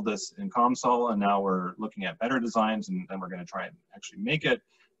modeled this in COMSOL, and now we're looking at better designs, and then we're going to try and actually make it.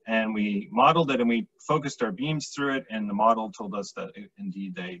 And we modeled it, and we focused our beams through it, and the model told us that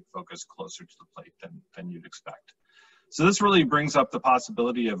indeed they focus closer to the plate than you'd expect. So this really brings up the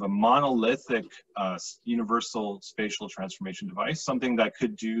possibility of a monolithic universal spatial transformation device, something that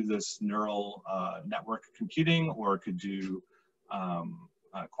could do this neural network computing, or could do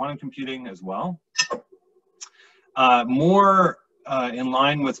quantum computing as well. More in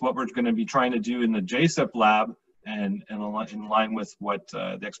line with what we're going to be trying to do in the JCEP lab, and in line with what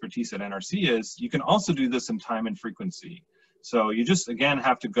the expertise at NRC is, you can also do this in time and frequency. So you just, again,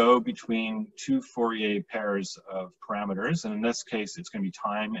 have to go between 2 Fourier pairs of parameters, and in this case, it's going to be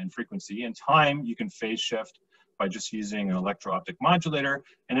time and frequency. In time, you can phase shift by just using an electro-optic modulator,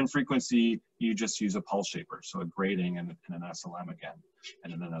 and in frequency, you just use a pulse shaper, so a grating and an SLM again,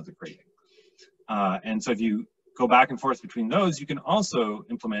 and then another grating. And so if you go back and forth between those, you can also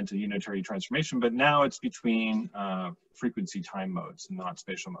implement a unitary transformation, but now it's between frequency time modes and not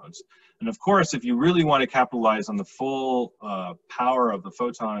spatial modes. And of course, if you really want to capitalize on the full power of the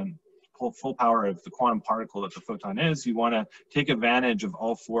photon, full power of the quantum particle that the photon is, you want to take advantage of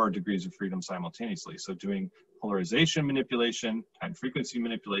all 4 degrees of freedom simultaneously. So doing polarization manipulation, time frequency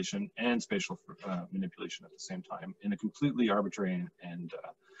manipulation, and spatial manipulation at the same time in a completely arbitrary and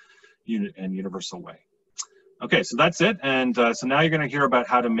universal way. Okay, so that's it. And so now you're going to hear about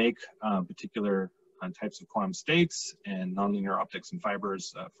how to make particular types of quantum states and nonlinear optics and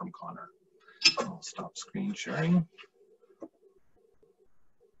fibers from Connor. I'll stop screen sharing.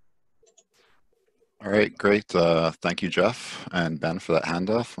 All right, great. Thank you, Jeff and Ben, for that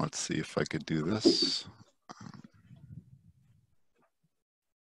handoff. Let's see if I could do this.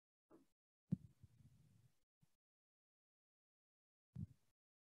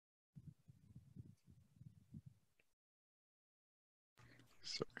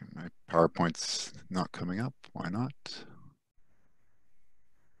 Sorry, my PowerPoint's not coming up. Why not?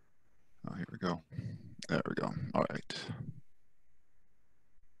 Oh, here we go. There we go. All right.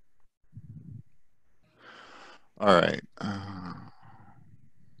 All right.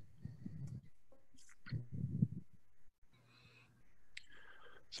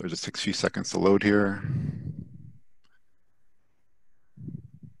 So it just takes a few seconds to load here.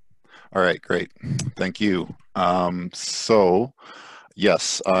 All right, great. Thank you. So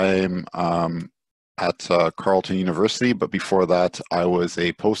yes, I'm at Carleton University, but before that, I was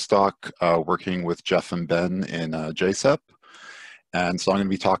a postdoc working with Jeff and Ben in JCEP. And so I'm going to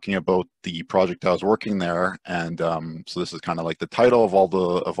be talking about the project I was working there, and so this is kind of like the title of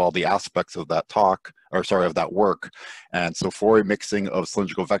all the aspects of that talk, or sorry, of that work. And so Fourier mixing of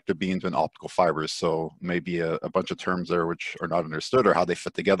cylindrical vector beams and optical fibers. So maybe a bunch of terms there which are not understood or how they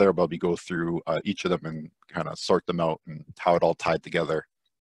fit together, but we go through each of them and kind of sort them out and how it all tied together.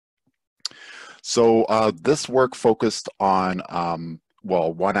 So this work focused on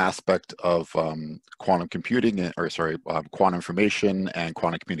well, one aspect of quantum computing, or sorry, quantum information and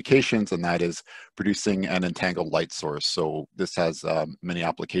quantum communications, and that is producing an entangled light source. So this has many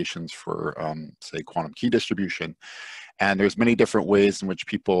applications for, say, quantum key distribution. And there's many different ways in which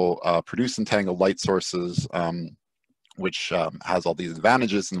people produce entangled light sources, which has all these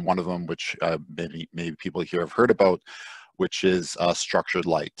advantages, and one of them, which maybe people here have heard about, which is structured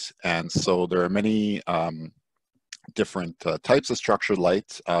light. And so there are many different types of structured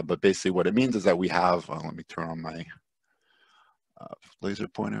light, but basically what it means is that we have, let me turn on my laser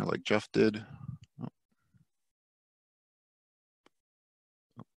pointer like Jeff did. Oh.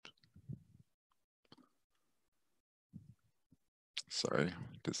 Sorry,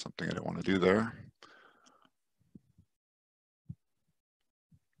 did something I didn't want to do there.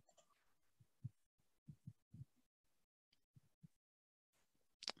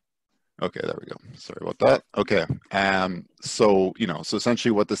 Okay, there we go. Sorry about that. Okay, so so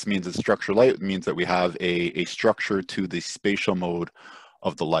essentially what this means is structured light. It means that we have a structure to the spatial mode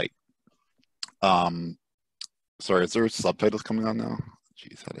of the light. Sorry, is there subtitles coming on now?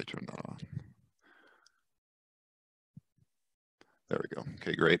 Jeez, how did I turn that on? There we go.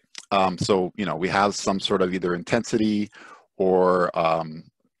 Okay, great. So we have some sort of either intensity or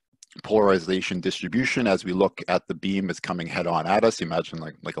polarization distribution as we look at the beam as coming head on at us. Imagine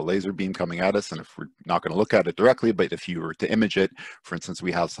like a laser beam coming at us, and if we're not going to look at it directly, but if you were to image it, for instance,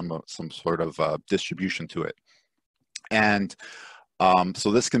 we have some sort of distribution to it. And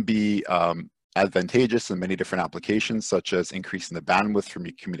so this can be advantageous in many different applications, such as increasing the bandwidth for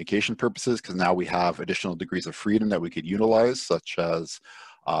communication purposes, because now we have additional degrees of freedom that we could utilize, such as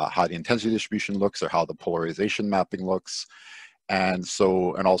how the intensity distribution looks or how the polarization mapping looks. And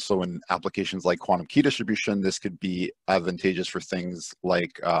also in applications like quantum key distribution, this could be advantageous for things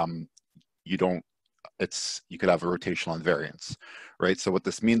like you could have a rotational invariance, right? So what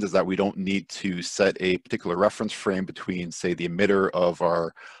this means is that we don't need to set a particular reference frame between, say, the emitter of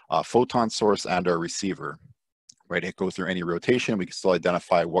our photon source and our receiver, right? It goes through any rotation. We can still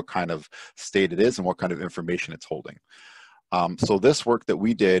identify what kind of state it is and what kind of information it's holding. So this work that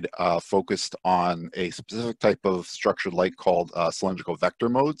we did focused on a specific type of structured light called cylindrical vector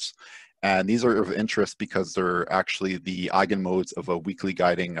modes. And these are of interest because they're actually the eigenmodes of a weakly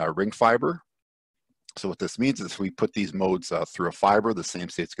guiding ring fiber. So what this means is if we put these modes through a fiber, the same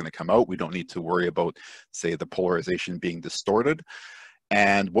state's going to come out. We don't need to worry about, say, the polarization being distorted.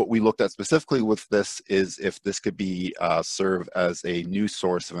 And what we looked at specifically with this is if this could be serve as a new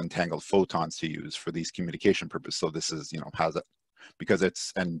source of entangled photons to use for these communication purposes. So this is, has it, because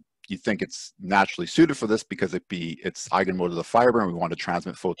it's, and Mm-hmm. you think it's naturally suited for this because it's eigenmode of the fiber and we want to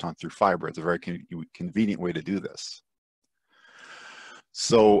transmit photon through fiber. It's a very convenient way to do this.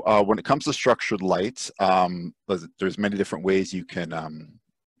 So when it comes to structured light, there's many different ways you can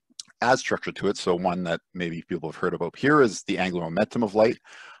add structure to it. So one that maybe people have heard about here is the angular momentum of light.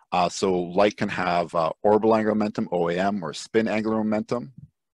 So light can have orbital angular momentum, OAM, or spin angular momentum.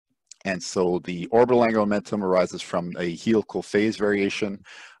 And so the orbital angular momentum arises from a helical phase variation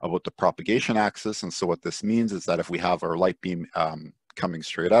about the propagation axis. And so what this means is that if we have our light beam coming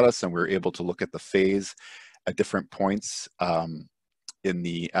straight at us and we're able to look at the phase at different points in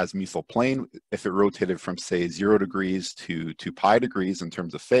the azimuthal plane, if it rotated from, say, 0 degrees to 2 pi degrees in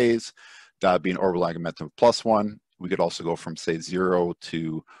terms of phase, that would be an orbital angular momentum of +1. We could also go from, say, 0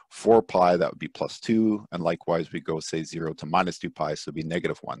 to 4 pi, that would be +2. And likewise, we go, say, 0 to -2 pi, so it would be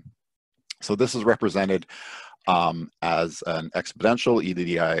 -1. So this is represented as an exponential, e to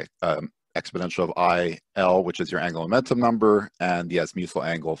the I, exponential of IL, which is your angular momentum number, and the azimuthal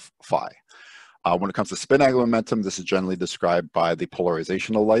angle phi. When it comes to spin angular momentum, this is generally described by the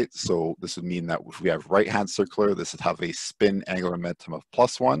polarization of light. So this would mean that if we have right-hand circular, this would have a spin angular momentum of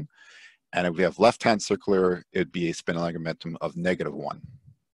 +1. And if we have left-hand circular, it would be a spin angular momentum of -1.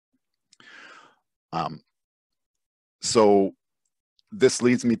 So this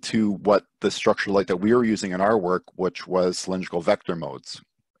leads me to what the structural light that we were using in our work, which was cylindrical vector modes.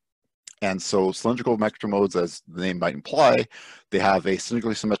 And so cylindrical vector modes, as the name might imply, they have a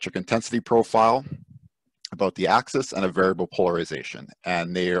cylindrically symmetric intensity profile about the axis and a variable polarization.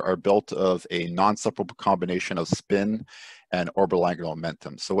 And they are built of a non-separable combination of spin and orbital angular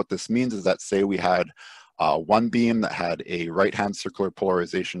momentum. So what this means is that, say we had one beam that had a right-hand circular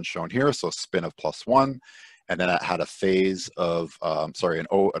polarization shown here, so spin of +1, and then it had a phase of, an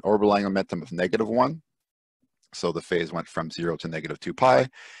orbital angular momentum of -1. So the phase went from 0 to -2 pi.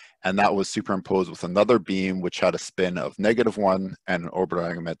 And that was superimposed with another beam which had a spin of -1 and an orbital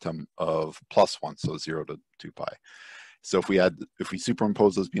angular momentum of +1, so 0 to 2 pi. So if we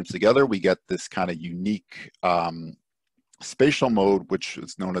superimpose those beams together, we get this kind of unique spatial mode, which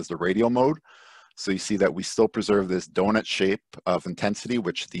is known as the radial mode. So you see that we still preserve this donut shape of intensity,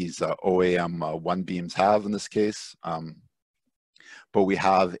 which these OAM1 beams have in this case. But we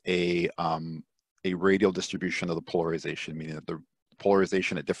have a radial distribution of the polarization, meaning that the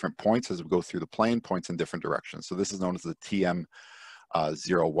polarization at different points as we go through the plane points in different directions. So this is known as the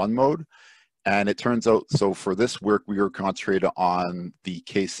TM01 mode. And it turns out, so for this work, we were concentrated on the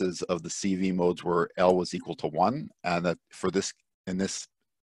cases of the CV modes where L was equal to 1. And that for this, in this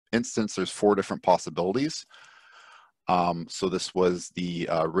instance, there's 4 different possibilities. So this was the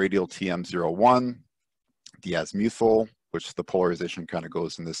radial TM01, the azimuthal, which the polarization kind of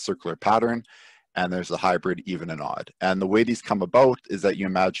goes in this circular pattern, and there's a hybrid even and odd. And the way these come about is that you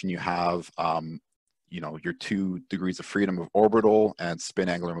imagine you have, your 2 degrees of freedom of orbital and spin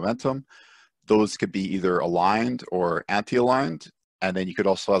angular momentum. Those could be either aligned or anti-aligned. And then you could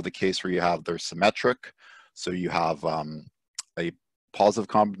also have the case where you have they're symmetric. So you have a positive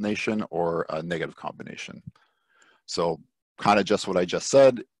combination or a negative combination. So kind of just what I just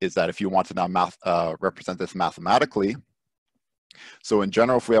said is that if you want to now represent this mathematically, so in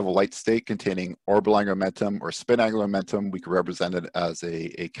general, if we have a light state containing orbital angular momentum or spin angular momentum, we can represent it as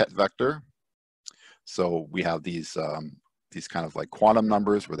a ket vector. So we have these kind of like quantum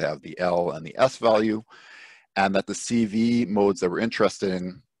numbers where they have the L and the S value, and that the CV modes that we're interested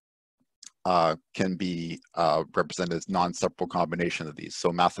in can be represented as non-separable combination of these.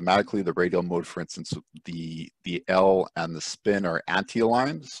 So mathematically, the radial mode, for instance, the L and the spin are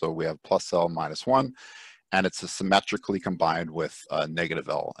anti-aligned. So we have +L -1. And it's symmetrically combined with negative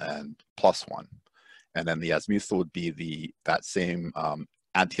L and +1. And then the azimuthal would be that same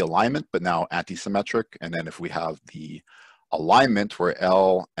anti-alignment, but now anti-symmetric. And then if we have the alignment where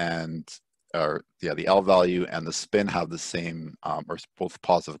L and, the L value and the spin have the same, or both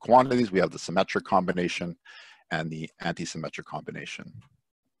positive quantities, we have the symmetric combination and the anti-symmetric combination.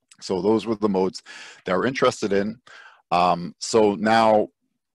 So those were the modes that we're interested in. So now,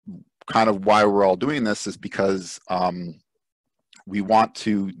 kind of why we're all doing this is because we want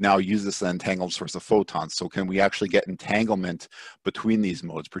to now use this as an entangled source of photons. So can we actually get entanglement between these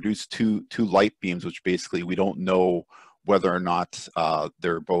modes, produce two light beams, which basically we don't know whether or not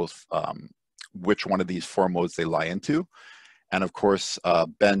they're both, which one of these 4 modes they lie into. And of course,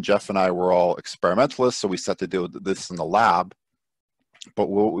 Ben, Jeff, and I were all experimentalists, so we set to do this in the lab. But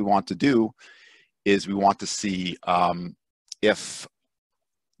what we want to do is we want to see if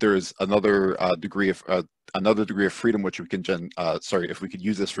there's another degree of freedom which we can if we could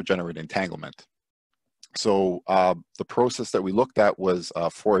use this for generating entanglement. So the process that we looked at was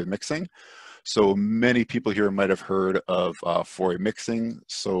Fourier mixing. So many people here might have heard of Fourier mixing.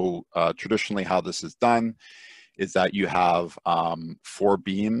 So traditionally how this is done is that you have 4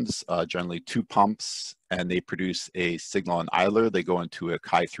 beams, generally 2 pumps, and they produce a signal and idler. They go into a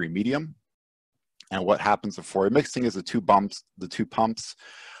Chi3 medium. And what happens in Fourier mixing is the two pumps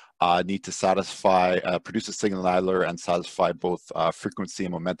need to satisfy, produce a signal and idler and satisfy both frequency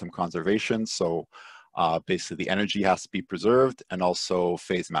and momentum conservation. So basically the energy has to be preserved and also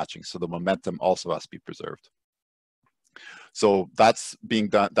phase matching. So the momentum also has to be preserved. So that's been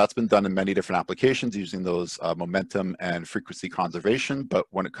done in many different applications using those momentum and frequency conservation. But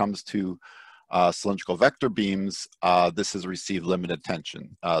when it comes to cylindrical vector beams, this has received limited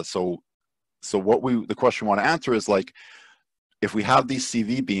attention. So the question we want to answer is, like, if we have these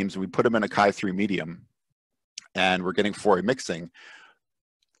CV beams and we put them in a Chi3 medium and we're getting Fourier mixing,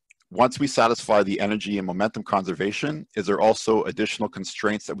 once we satisfy the energy and momentum conservation, is there also additional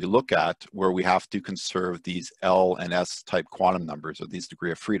constraints that we look at where we have to conserve these L and S type quantum numbers, or these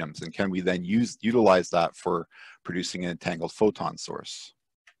degree of freedoms? And can we then utilize that for producing an entangled photon source?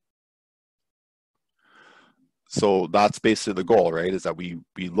 So that's basically the goal, right? Is that we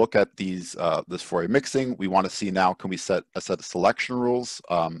look at these this Fourier mixing. We want to see now, can we set a set of selection rules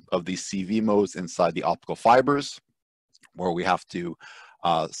of these CV modes inside the optical fibers, where we have to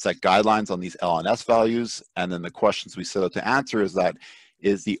set guidelines on these L and S values. And then the questions we set out to answer is that,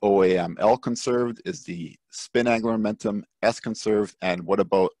 is the OAM L conserved? Is the spin angular momentum S conserved? And what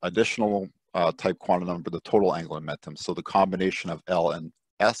about additional type quantum number, the total angular momentum? So the combination of L and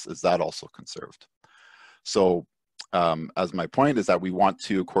S, is that also conserved? So as my point is that we want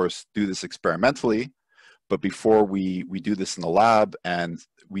to, of course, do this experimentally, but before we do this in the lab, and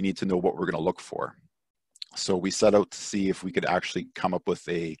we need to know what we're going to look for. So we set out to see if we could actually come up with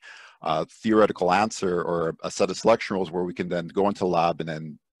a theoretical answer or a set of selection rules where we can then go into the lab and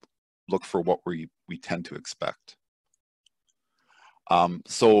then look for what we tend to expect.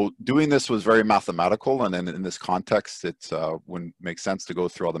 So doing this was very mathematical, and then in this context, it wouldn't make sense to go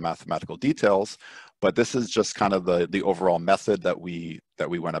through all the mathematical details. But this is just kind of the overall method that we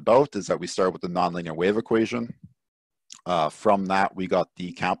went about, is that we started with the nonlinear wave equation. From that, we got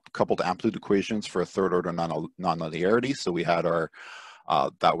the coupled amplitude equations for a third order nonlinearity. So we had our,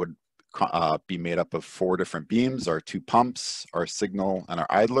 that would be made up of 4 different beams, our 2 pumps, our signal, and our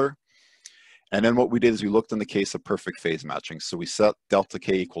idler. And then what we did is we looked in the case of perfect phase matching. So we set delta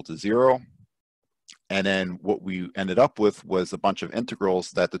K equal to 0. And then what we ended up with was a bunch of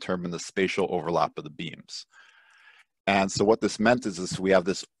integrals that determine the spatial overlap of the beams. And so what this meant is we have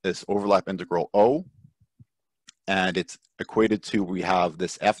this overlap integral O, and it's equated to, we have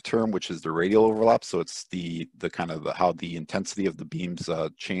this F term, which is the radial overlap. So it's the kind of how the intensity of the beams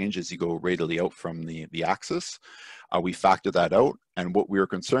change as you go radially out from the axis. We factored that out, and what we were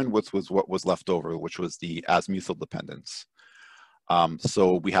concerned with was what was left over, which was the azimuthal dependence.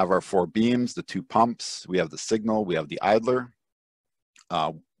 So we have our 4 beams, the 2 pumps, we have the signal, we have the idler.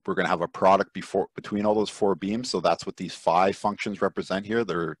 We're going to have a product between all those 4 beams. So that's what these phi functions represent here.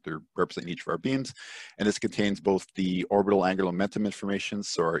 They're representing each of our beams. And this contains both the orbital angular momentum information,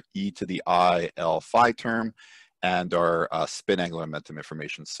 so our e to the I L phi term, and our spin angular momentum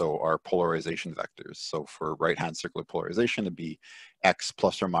information, so our polarization vectors. So for right-hand circular polarization, it'd be x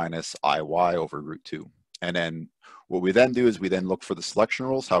plus or minus IY over root 2. And then what we then do is we then look for the selection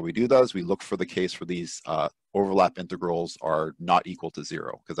rules. How we do that is we look for the case where these overlap integrals are not equal to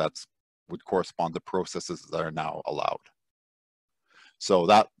 0, because that's would correspond to processes that are now allowed. So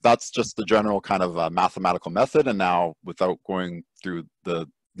that's just the general kind of mathematical method. And now, without going through the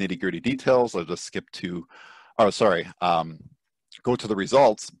nitty-gritty details, I'll just skip to, go to the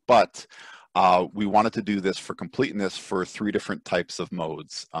results. But we wanted to do this for completeness for 3 different types of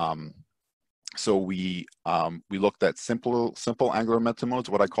modes. So we looked at simple angular momentum modes,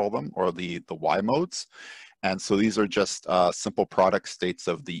 what I call them, or the Y modes. And so these are just simple product states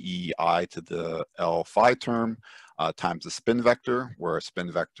of the EI to the L phi term times the spin vector, where a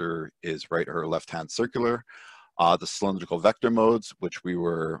spin vector is right or left-hand circular. The cylindrical vector modes, which we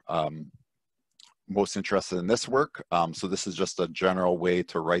were most interested in this work. So this is just a general way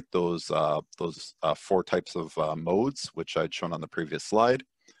to write those 4 types of modes, which I'd shown on the previous slide.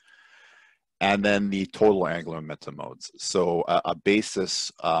 And then the total angular momentum modes. So a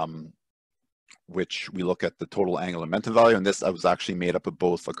basis which we look at the total angular momentum value, and this was actually made up of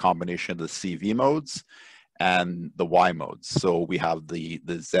both a combination of the CV modes and the Y modes. So we have the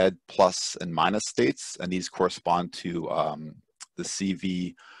Z plus and minus states, and these correspond to the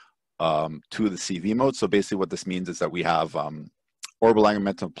CV, 2 of the CV modes. So basically what this means is that we have orbital angular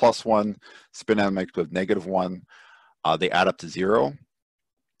momentum +1, spin angular momentum of -1. They add up to 0.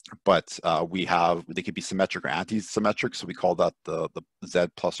 But they could be symmetric or anti-symmetric, so we call that the Z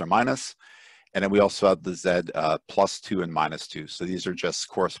plus or minus. And then we also have the Z +2 and -2. So these are just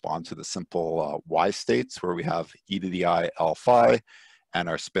correspond to the simple Y states where we have e to the I L phi and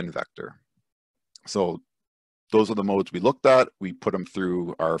our spin vector. So those are the modes we looked at. We put them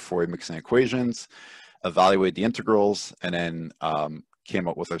through our Fourier mixing equations, evaluate the integrals, and then came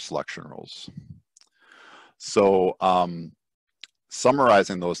up with our selection rules. So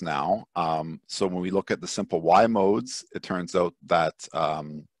summarizing those now, so when we look at the simple Y modes, it turns out that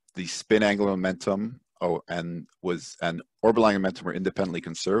the spin angular momentum and orbital angular momentum were independently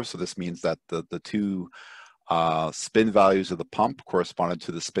conserved. So this means that the two spin values of the pump corresponded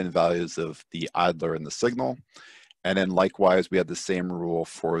to the spin values of the idler and the signal. And then likewise, we had the same rule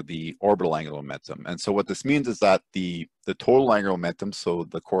for the orbital angular momentum. And so what this means is that the total angular momentum, so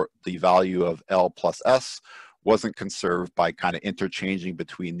the value of L plus S, wasn't conserved by kind of interchanging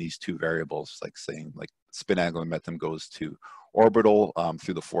between these two variables, like saying like spin angular momentum goes to orbital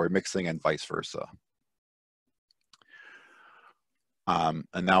through the Fourier mixing and vice versa. And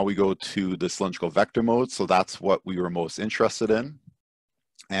now we go to the cylindrical vector mode. So that's what we were most interested in.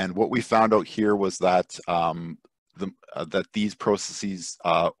 And what we found out here was that that these processes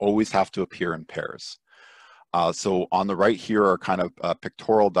always have to appear in pairs. So on the right here are kind of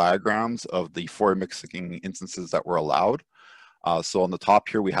pictorial diagrams of the Fourier mixing instances that were allowed. So on the top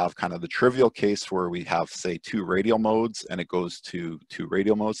here, we have kind of the trivial case where we have, say, 2 radial modes, and it goes to 2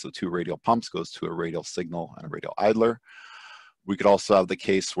 radial modes. So 2 radial pumps goes to a radial signal and a radial idler. We could also have the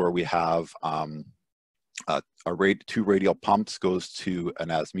case where we have 2 radial pumps goes to an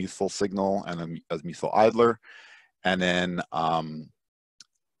azimuthal signal and an azimuthal idler. And then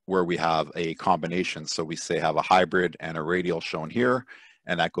where we have a combination. So we say have a hybrid and a radial shown here,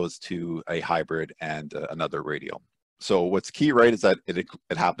 and that goes to a hybrid and another radial. So what's key, right, is that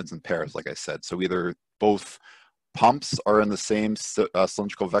it happens in pairs, like I said. So either both pumps are in the same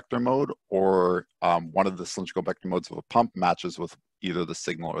cylindrical vector mode, or one of the cylindrical vector modes of a pump matches with either the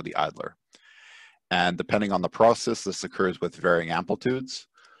signal or the idler. And depending on the process, this occurs with varying amplitudes.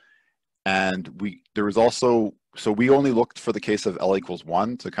 And there was also, so we only looked for the case of L equals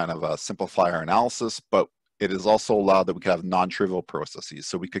 1 to kind of simplify our analysis, but it is also allowed that we can have non-trivial processes.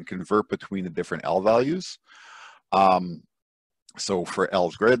 So we can convert between the different L values. So for L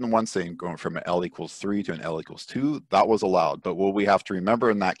is greater than 1, saying going from an L equals 3 to an L equals 2, that was allowed. But what we have to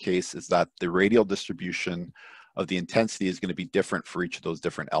remember in that case is that the radial distribution of the intensity is going to be different for each of those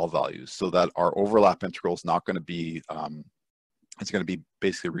different L values, so that our overlap integral is not going to be it's going to be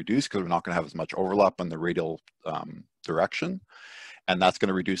basically reduced because we're not going to have as much overlap in the radial direction. And that's going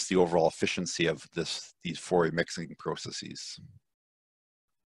to reduce the overall efficiency of these Fourier mixing processes.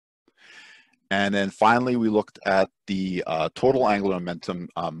 And then finally, we looked at the total angular momentum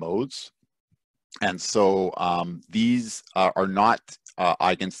modes. And so these are not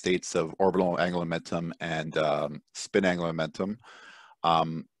eigenstates of orbital angular momentum and spin angular momentum.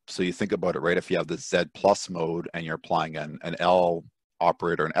 So you think about it, right? If you have the Z plus mode and you're applying an L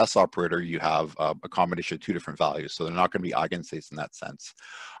operator, an S operator, you have a combination of 2 different values. So they're not going to be eigenstates in that sense.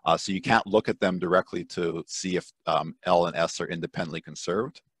 So you can't look at them directly to see if L and S are independently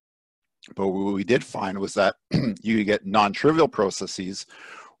conserved. But what we did find was that you could get non-trivial processes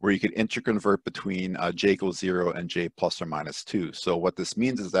where you could interconvert between J equals 0 and J plus or minus 2. So what this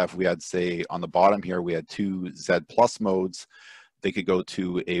means is that if we had, say, on the bottom here, we had 2 Z plus modes, they could go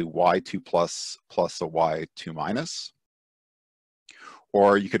to a Y2 plus a Y2 minus.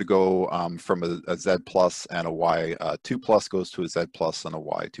 Or you could go from a Z plus and a Y2 plus goes to a Z plus and a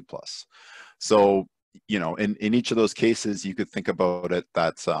Y2 plus. So, you know, in each of those cases, you could think about it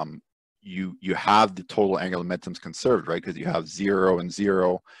that you have the total angular momentums conserved, right? Because you have 0 and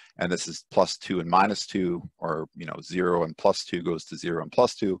 0, and this is +2 and -2, or, you know, 0 and +2 goes to 0 and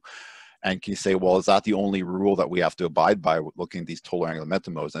 +2. And can you say, well, is that the only rule that we have to abide by looking at these total angular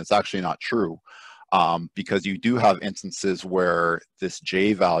momentum modes? And it's actually not true, because you do have instances where this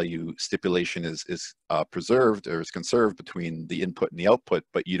J value stipulation is preserved or is conserved between the input and the output,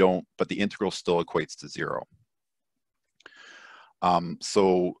 but but the integral still equates to 0.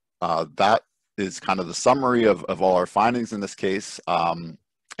 So that is kind of the summary of all our findings in this case.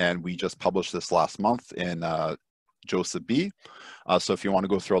 And we just published this last month in JCEP B. So if you want to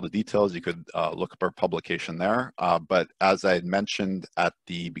go through all the details, you could look up our publication there. But as I had mentioned at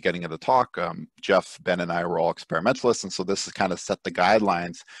the beginning of the talk, Jeff, Ben, and I were all experimentalists. And so this has kind of set the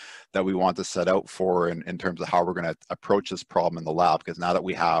guidelines that we want to set out for in terms of how we're going to approach this problem in the lab, because now that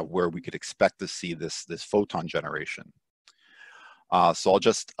we have where we could expect to see this photon generation. So I'll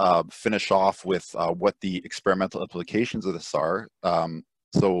just finish off with what the experimental implications of this are.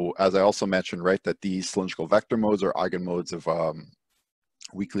 So as I also mentioned, right, that these cylindrical vector modes are eigenmodes of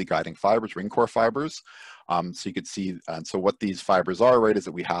weakly guiding fibers, ring core fibers. So you could see, and so what these fibers are, right, is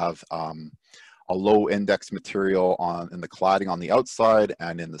that we have a low index material in the cladding on the outside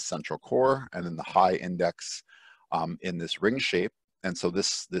and in the central core, and then the high index in this ring shape. And so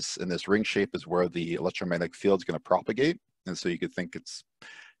this in this ring shape is where the electromagnetic field is going to propagate. And so you could think it's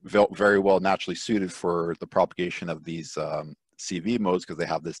very well naturally suited for the propagation of these CV modes because they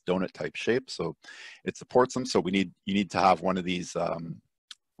have this donut type shape. So it supports them. So you need to have one of these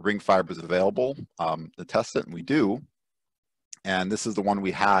ring fibers available to test it, and we do. And this is the one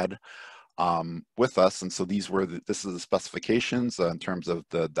we had with us, and so this is the specifications in terms of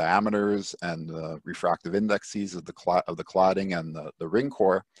the diameters and the refractive indexes of the cladding and the ring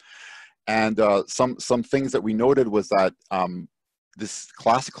core. And some things that we noted was that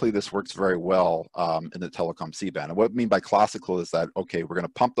classically this works very well in the telecom C-band. And what I mean by classical is that, okay, we're going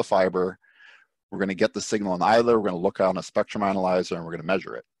to pump the fiber, we're going to get the signal in idler, we're going to look out on a spectrum analyzer, and we're going to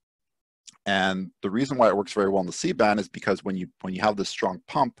measure it. And the reason why it works very well in the C-band is because when you have this strong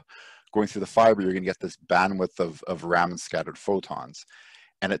pump going through the fiber, you're going to get this bandwidth of Raman scattered photons.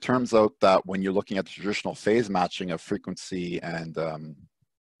 And it turns out that when you're looking at the traditional phase matching of frequency and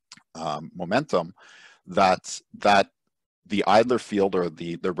momentum, that the idler field or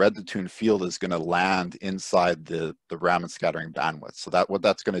the red detuned field is going to land inside the Raman scattering bandwidth. So what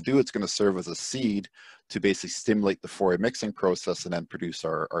that's going to do, it's going to serve as a seed to basically stimulate the Fourier mixing process and then produce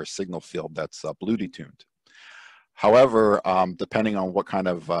our signal field that's blue detuned. However, depending on what kind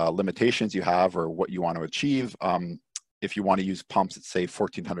of limitations you have or what you want to achieve, if you want to use pumps at say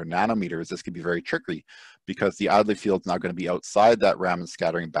 1400 nanometers, this can be very tricky because the idler field is now going to be outside that Raman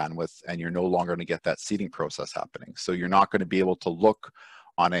scattering bandwidth, and you're no longer going to get that seeding process happening. So you're not going to be able to look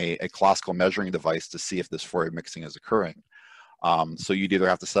on a classical measuring device to see if this Fourier mixing is occurring. So you'd either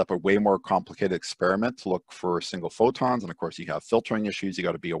have to set up a way more complicated experiment to look for single photons, and of course you have filtering issues you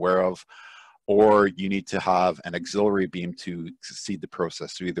got to be aware of, or you need to have an auxiliary beam to seed the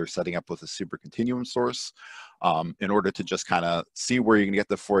process. So either setting up with a supercontinuum source in order to just kind of see where you're going to get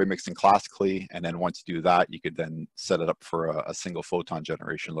the Fourier mixing classically, and then once you do that, you could then set it up for a single photon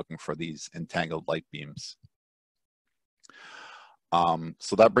generation looking for these entangled light beams.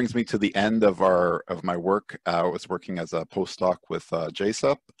 So that brings me to the end of my work. I was working as a postdoc with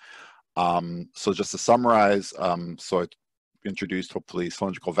JCEP. So just to summarize, so I introduced hopefully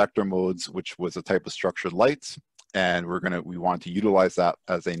cylindrical vector modes, which was a type of structured light, and we want to utilize that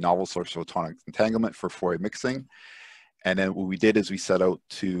as a novel source of photonic entanglement for Fourier mixing. And then what we did is we set out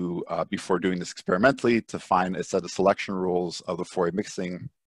to, before doing this experimentally, to find a set of selection rules of the Fourier mixing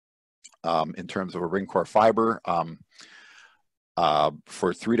in terms of a ring core fiber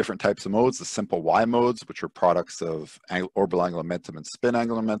for 3 different types of modes: the simple Y modes, which are products of orbital angular momentum and spin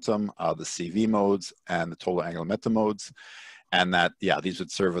angular momentum, the CV modes, and the total angular momentum modes. And that, yeah, these would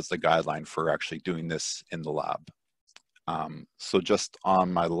serve as the guideline for actually doing this in the lab. So just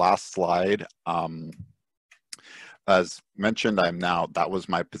on my last slide, as mentioned, that was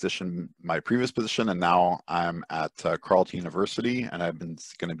my position, my previous position, and now I'm at Carleton University, and I've been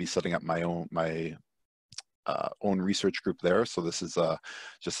going to be setting up my own research group there. So this is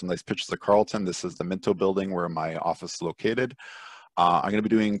just some nice pictures of Carleton. This is the Minto building where my office is located. I'm going to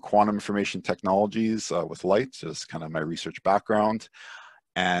be doing quantum information technologies with light, just kind of my research background.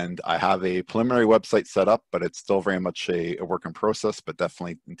 And I have a preliminary website set up, but it's still very much a work in process, but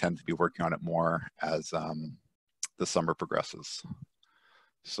definitely intend to be working on it more as the summer progresses.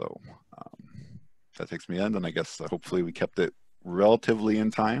 So that takes me in, and I guess hopefully we kept it relatively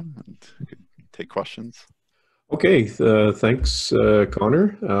in time and could take questions. Okay, thanks,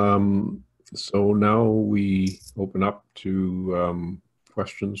 Connor. So now we open up to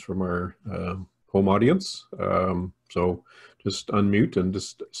questions from our home audience. So just unmute and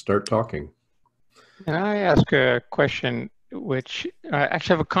just start talking. Can I ask a question, which I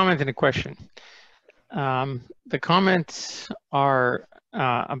actually have a comment and a question. The comments are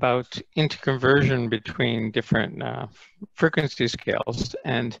about interconversion between different frequency scales,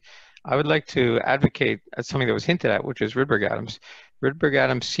 and I would like to advocate something that was hinted at, which is Rydberg atoms. Rydberg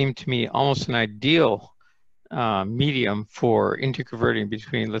atoms seem to me almost an ideal medium for interconverting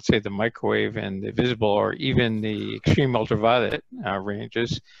between, let's say, the microwave and the visible, or even the extreme ultraviolet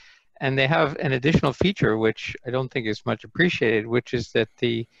ranges. And they have an additional feature, which I don't think is much appreciated, which is that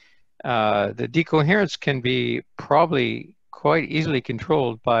the decoherence can be probably quite easily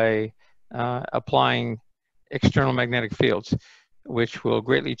controlled by applying external magnetic fields, which will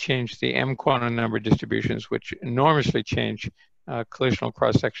greatly change the M quantum number distributions, which enormously change collisional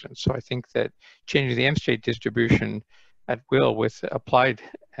cross sections. So I think that changing the M-state distribution at will with applied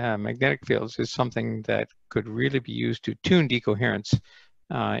magnetic fields is something that could really be used to tune decoherence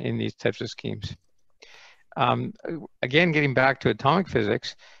in these types of schemes. Again, getting back to atomic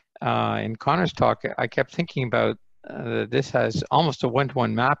physics, in Connor's talk, I kept thinking about this has almost a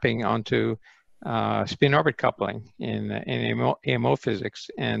one-to-one mapping onto spin-orbit coupling in AMO physics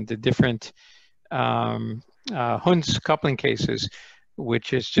and the different Hund's coupling cases,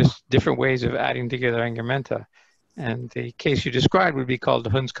 which is just different ways of adding together angularmenta. And the case you described would be called the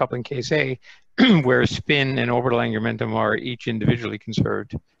Hund's coupling case A, where spin and orbital angularmentum are each individually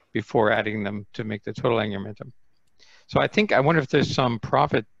conserved before adding them to make the total angularmentum. So I wonder if there's some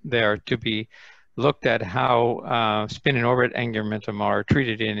profit there to be looked at how spin and orbit angularmentum are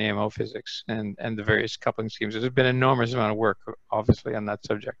treated in AMO physics and the various coupling schemes. There's been an enormous amount of work, obviously, on that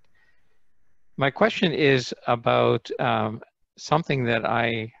subject. My question is about something that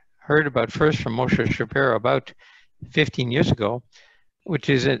I heard about first from Moshe Shapiro about 15 years ago, which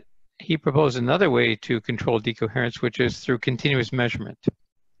is that he proposed another way to control decoherence, which is through continuous measurement.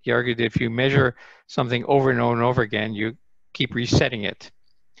 He argued that if you measure something over and over and over again, you keep resetting it.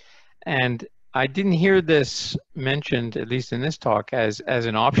 And I didn't hear this mentioned, at least in this talk, as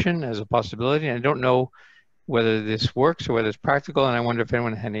an option, as a possibility. And I don't know whether this works or whether it's practical, and I wonder if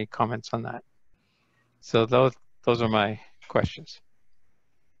anyone had any comments on that. So those are my questions.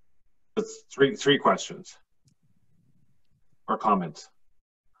 That's three questions or comments.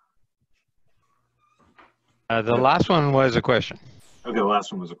 The last one was a question. Okay, the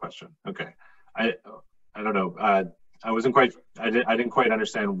last one was a question. Okay, I don't know. I didn't quite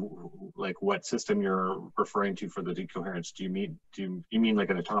understand like what system you're referring to for the decoherence. Do you mean like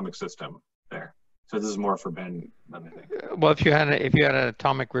an atomic system there? So this is more for Ben than I think. Well, if you had an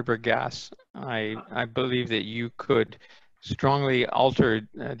atomic Rydberg gas, I believe that you could strongly alter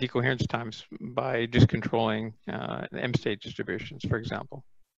decoherence times by just controlling M-state distributions, for example.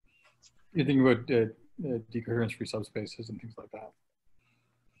 You think about decoherence-free subspaces and things like that.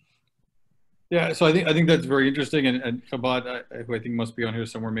 Yeah, so I think that's very interesting, and Chabad, who I think must be on here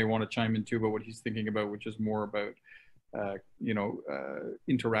somewhere, may want to chime in too about what he's thinking about, which is more about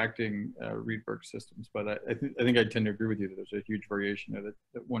interacting Rydberg systems. But I think I tend to agree with you that there's a huge variation there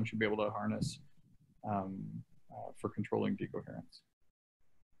that one should be able to harness for controlling decoherence.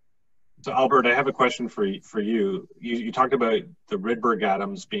 So Albert, I have a question for you. You talked about the Rydberg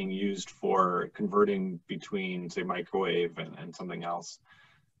atoms being used for converting between, say, microwave and something else.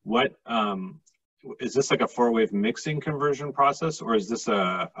 What is this, like a four-wave mixing conversion process, or is this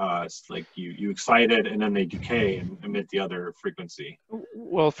like you excite it and then they decay and emit the other frequency?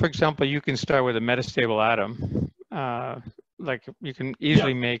 Well, for example, you can start with a metastable atom. Like you can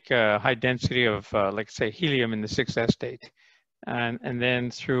easily make a high density of, like say, helium in the 6s state. And then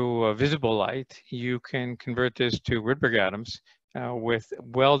through visible light, you can convert this to Rydberg atoms with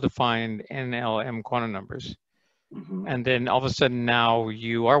well-defined NLM quantum numbers. Mm-hmm. And then all of a sudden now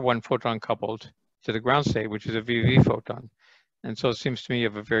you are one photon coupled to the ground state, which is a VV photon. And so it seems to me you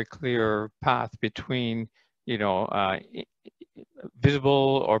have a very clear path between,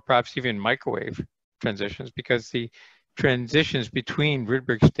 visible or perhaps even microwave transitions, because the transitions between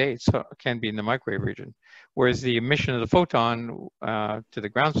Rydberg states can be in the microwave region, whereas the emission of the photon to the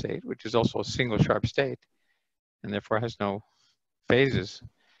ground state, which is also a single sharp state, and therefore has no phases,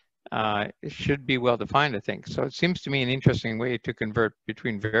 it should be well defined, I think. So it seems to me an interesting way to convert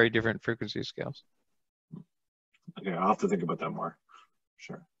between very different frequency scales. Okay, I'll have to think about that more.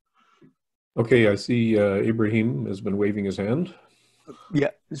 Sure. Okay, I see Ibrahim has been waving his hand. Yeah,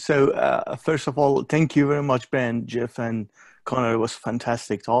 so first of all, thank you very much, Ben, Jeff, and Connor. It was a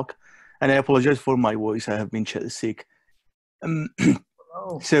fantastic talk. And I apologize for my voice. I have been sick.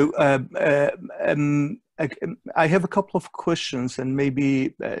 So I have a couple of questions, and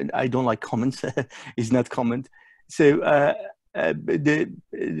maybe I don't like comments. It's not comment. So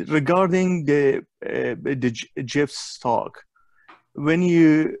regarding the Jeff's talk, when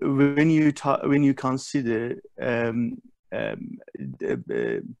you consider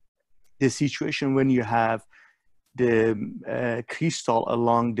the situation when you have the crystal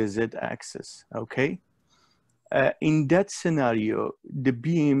along the z-axis, okay? In that scenario, the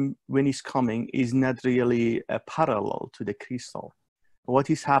beam, when it's coming, is not really parallel to the crystal. What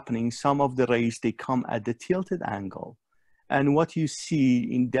is happening, some of the rays, they come at the tilted angle. And what you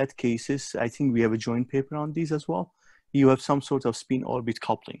see in that cases, I think we have a joint paper on this as well, you have some sort of spin-orbit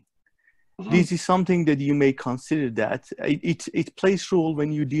coupling. Mm-hmm. This is something that you may consider that. It plays role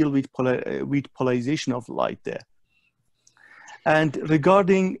when you deal with polarization of light there. And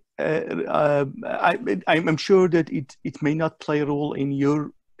regarding, I'm sure that it may not play a role in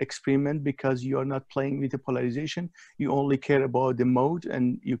your experiment because you are not playing with the polarization. You only care about the mode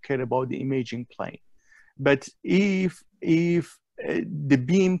and you care about the imaging plane. But if the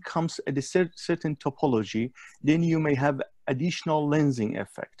beam comes at a certain topology, then you may have additional lensing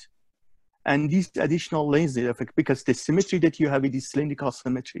effect. And this additional lensing effect, because the symmetry that you have is cylindrical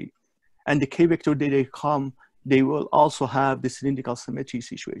symmetry, and the K vector that they come, they will also have the cylindrical symmetry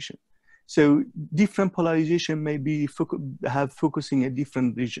situation. So different polarization may be focusing at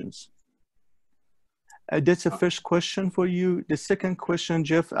different regions. That's the first question for you. The second question,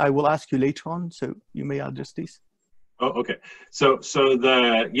 Jeff, I will ask you later on, so you may address this. Oh, okay. So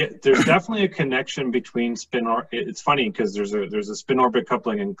there's definitely a connection between spin orbit. It's funny because there's a spin orbit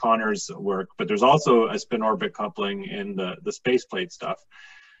coupling in Connor's work, but there's also a spin orbit coupling in the space plate stuff.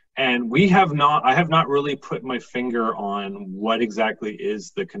 And I have not really put my finger on what exactly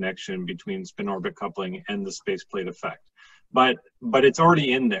is the connection between spin orbit coupling and the space plate effect, but it's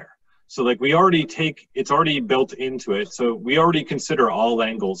already in there. So like it's already built into it. So we already consider all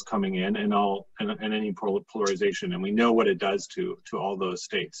angles coming in and any polarization, and we know what it does to all those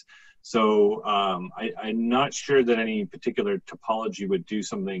states. So I'm not sure that any particular topology would do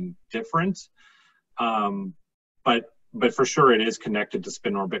something different, but for sure it is connected to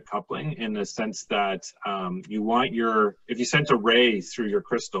spin orbit coupling in the sense that if you sent a ray through your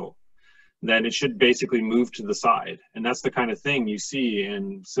crystal, then it should basically move to the side. And that's the kind of thing you see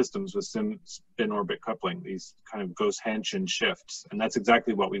in systems with spin orbit coupling, these kind of Gauss-Hanschen shifts. And that's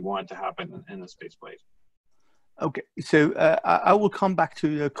exactly what we want to happen in the space plate. Okay, so I will come back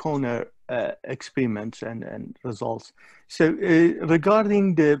to the Connor experiments and results. So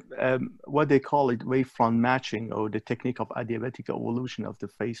regarding the, what they call it, wavefront matching, or the technique of adiabatic evolution of the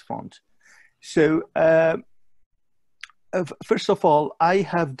phase front. So first of all, I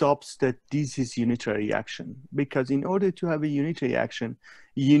have doubts that this is unitary reaction, because in order to have a unitary reaction,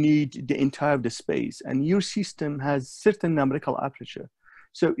 you need the entire of the space, and your system has certain numerical aperture.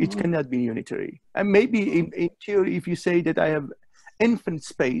 So it cannot be unitary. And maybe in theory, if you say that I have infinite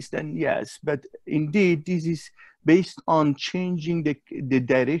space, then yes, but indeed, this is based on changing the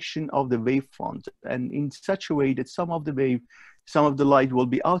direction of the wavefront, and in such a way that some of the light will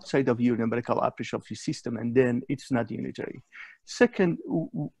be outside of your numerical aperture of your system, and then it's not unitary. Second,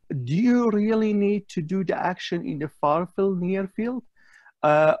 do you really need to do the action in the far field, near field?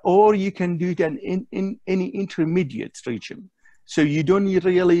 Or you can do it in any intermediate region. So you don't need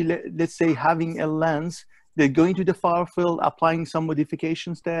really, let's say, having a lens that going to the far field, applying some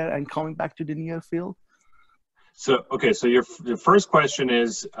modifications there, and coming back to the near field? So, okay, so your first question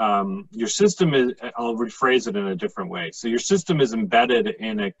is, your system is, I'll rephrase it in a different way. So your system is embedded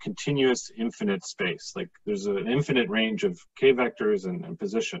in a continuous infinite space. Like there's an infinite range of K vectors and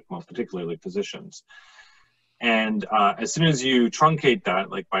position, well, particularly positions. And as soon as you truncate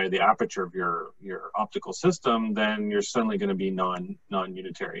that, like by the aperture of your optical system, then you're suddenly going to be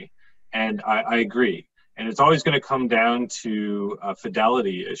non-unitary. And I agree. And it's always going to come down to a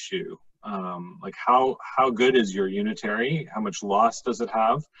fidelity issue. Like how good is your unitary? How much loss does it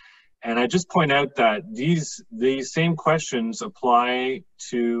have? And I just point out that these same questions apply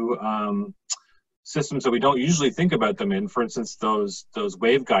to systems that we don't usually think about them in. For instance, those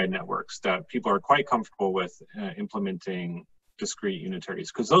waveguide networks that people are quite comfortable with implementing discrete unitaries,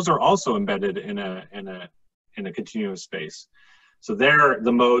 because those are also embedded in a continuous space. So there,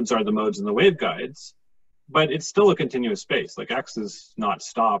 the modes are the modes in the waveguides, but it's still a continuous space. Like X is not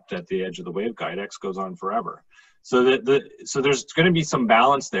stopped at the edge of the waveguide. X goes on forever. So so there's going to be some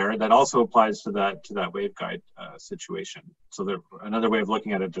balance there that also applies to that waveguide situation. So another way of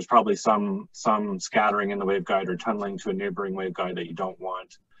looking at it, there's probably some scattering in the waveguide or tunneling to a neighboring waveguide that you don't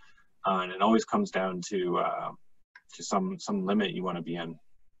want, and it always comes down to some limit you want to be in.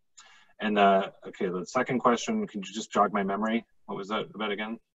 And okay, the second question, could you just jog my memory? What was that about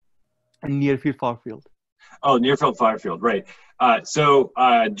again? Near field, far field. Oh, near field, far field, right. So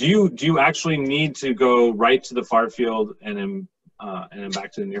do you actually need to go right to the far field and then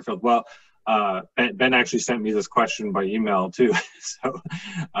back to the near field? Well, Ben actually sent me this question by email too. So,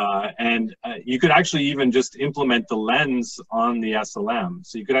 you could actually even just implement the lens on the SLM.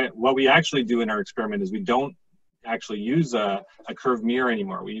 So what we actually do in our experiment is we don't actually use a curved mirror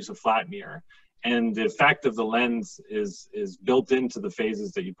anymore. We use a flat mirror. And the effect of the lens is built into the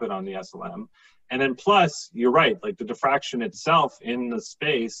phases that you put on the SLM. And then plus, you're right, like the diffraction itself in the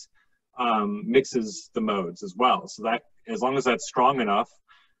space mixes the modes as well. So that, as long as that's strong enough,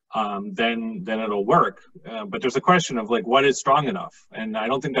 then it'll work. But there's a question of like, what is strong enough? And I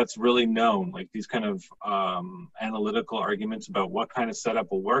don't think that's really known. Like these kind of analytical arguments about what kind of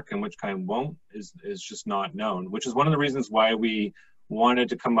setup will work and which kind won't is just not known, which is one of the reasons why we wanted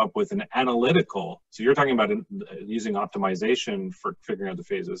to come up with an analytical. So you're talking about using optimization for figuring out the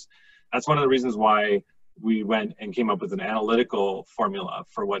phases. That's one of the reasons why we went and came up with an analytical formula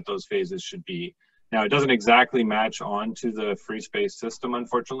for what those phases should be. Now, it doesn't exactly match onto the free space system,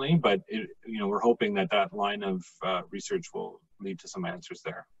 unfortunately, but we're hoping that that line of research will lead to some answers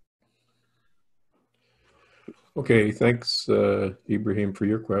there. Okay, thanks, Ibrahim, for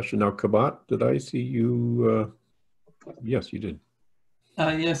your question. Now, Kabat, did I see you? Yes, you did.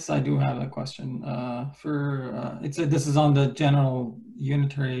 Yes, I do have a question. This is on the general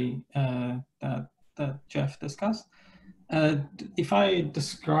unitary that Jeff discussed. If I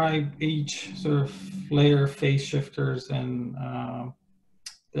describe each sort of layer phase shifters and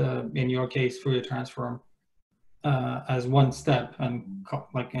in your case Fourier transform as one step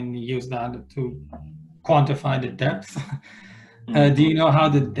and use that to quantify the depth, do you know how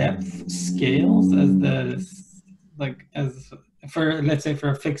the depth scales let's say for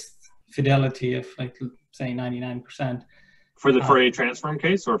a fixed fidelity of like say 99%? For the Fourier transform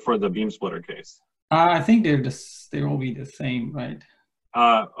case or for the beam splitter case? I think they will be the same, right?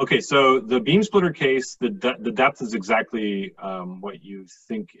 Okay, so the beam splitter case, the depth is exactly what you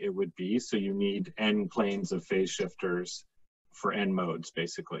think it would be. So you need n planes of phase shifters for n modes,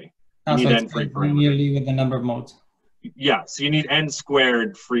 basically. You need n free parameters. Nearly with the number of modes. Yeah, so you need n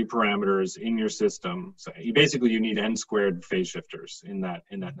squared free parameters in your system. So you need n squared phase shifters in that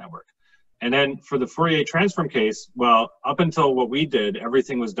network. And then for the Fourier transform case, well, up until what we did,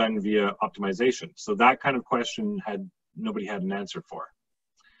 everything was done via optimization. So that kind of question nobody had an answer for.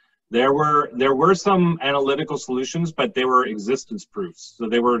 There were some analytical solutions, but they were existence proofs. So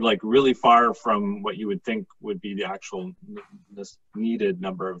they were like really far from what you would think would be the actual needed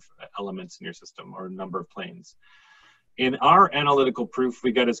number of elements in your system or number of planes. In our analytical proof,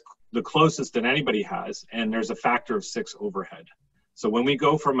 we got the closest that anybody has, and there's a factor of 6 overhead. So when we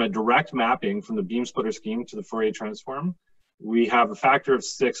go from a direct mapping from the beam splitter scheme to the Fourier transform, we have a factor of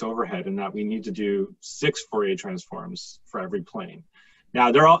 6 overhead in that we need to do 6 Fourier transforms for every plane. Now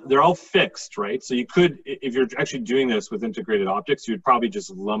they're all fixed, right? So you could, if you're actually doing this with integrated optics, you'd probably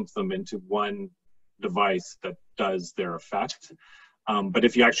just lump them into one device that does their effect. But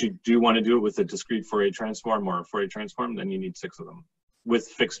if you actually do want to do it with a discrete Fourier transform or a Fourier transform, then you need 6 of them with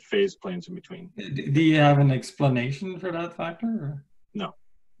fixed phase planes in between. Do you have an explanation for that factor? Or? No,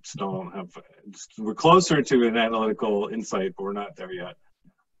 still don't have. We're closer to an analytical insight, but we're not there yet.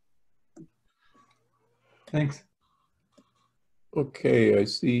 Thanks. Okay, I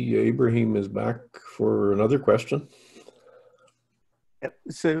see Ibrahim is back for another question. Yep.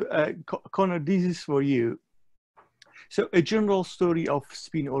 So, Connor, this is for you. So, a general story of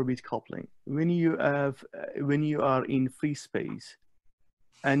spin-orbit coupling. When you are in free space,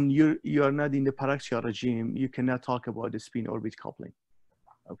 and you are not in the paraxial regime, you cannot talk about the spin-orbit coupling.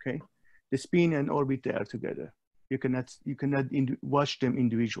 Okay, the spin and orbit, they are together. You cannot watch them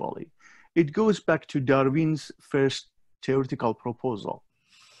individually. It goes back to Darwin's first theoretical proposal,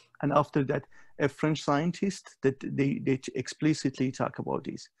 and after that, a French scientist that they explicitly talk about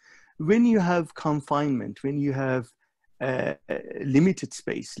this. When you have confinement, when you have limited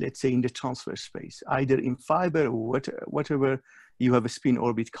space, let's say in the transverse space, either in fiber or whatever, you have a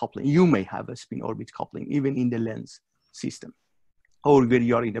spin-orbit coupling. You may have a spin-orbit coupling, even in the lens system, or where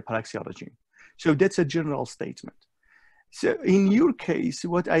you are in the paraxial regime. So that's a general statement. So in your case,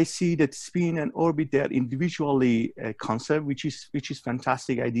 what I see that spin and orbit, they are individually conserved, which is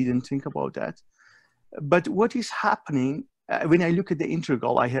fantastic. I didn't think about that. But what is happening, when I look at the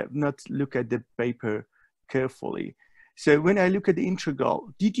integral, I have not looked at the paper carefully. So when I look at the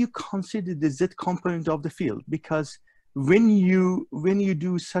integral, did you consider the Z component of the field? Because when you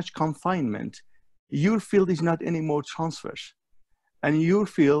do such confinement, your field is not anymore transverse, and your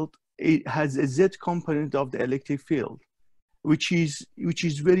field, it has a Z component of the electric field, which is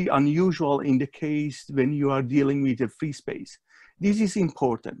very unusual in the case when you are dealing with a free space. This is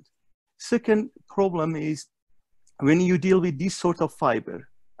important. Second problem is when you deal with this sort of fiber.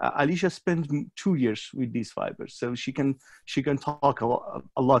 Alicia spent 2 years with these fibers, so she can talk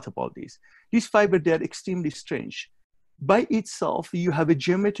a lot about this. These fibers, they are extremely strange. By itself, you have a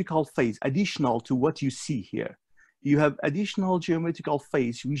geometrical phase additional to what you see here. You have additional geometrical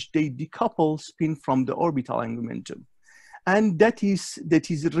phase which they decouple spin from the orbital angular momentum, and that is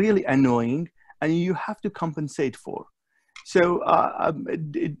really annoying, and you have to compensate for. So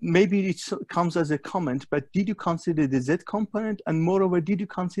maybe it comes as a comment, but did you consider the Z component? And moreover, did you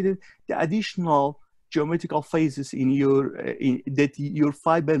consider the additional geometrical phases in your that your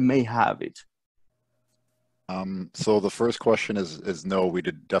fiber may have it? So the first question is no, we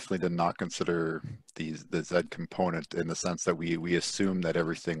definitely did not consider the Z component, in the sense that we assumed that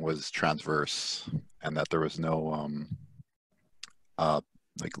everything was transverse and that there was no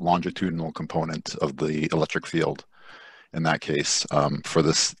like longitudinal component of the electric field in that case for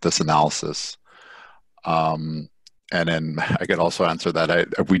this analysis. And then I could also answer that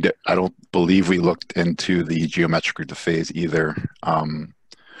I don't believe we looked into the geometric dephase either.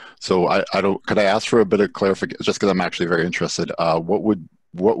 So could I ask for a bit of clarification, just because I'm actually very interested? What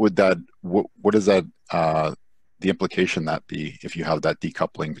is that the implication that be if you have that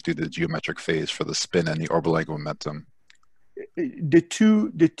decoupling between the geometric phase for the spin and the orbital angular momentum? The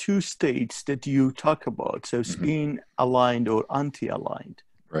two states that you talk about, so spin aligned or anti-aligned,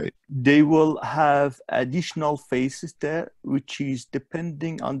 right? They will have additional phases there, which is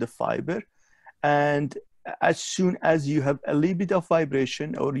depending on the fiber. And as soon as you have a little bit of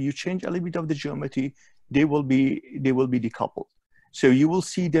vibration or you change a little bit of the geometry, they will be decoupled. So you will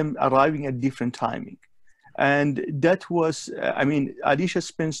see them arriving at different timing. And that was, I mean, Alicia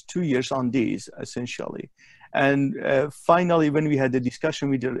spends 2 years on these essentially. And finally, when we had the discussion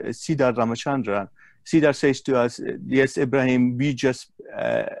with Siddhar Ramachandran, Siddhar says to us, yes, Ibrahim, we just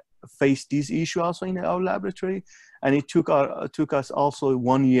faced this issue also in our laboratory. And it took us also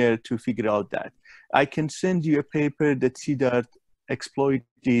 1 year to figure out that. I can send you a paper that Siddhar exploit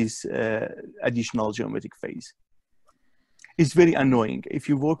this additional geometric phase. It's very annoying. If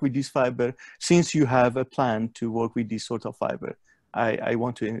you work with this fiber, since you have a plan to work with this sort of fiber, I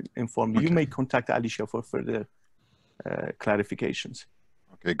want to inform you. Okay. You may contact Alicia for further clarifications.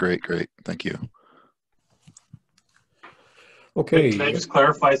 Okay, great. Thank you. Okay. Can I just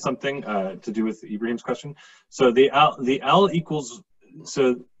clarify something to do with Ibrahim's question? So the L equals,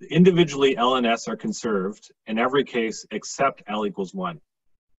 so individually L and S are conserved in every case except L equals 1.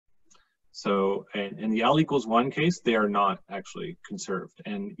 So in the L equals 1 case, they are not actually conserved.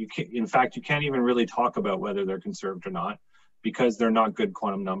 And in fact, you can't even really talk about whether they're conserved or not, because they're not good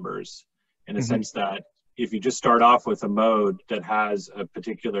quantum numbers, in a sense that if you just start off with a mode that has a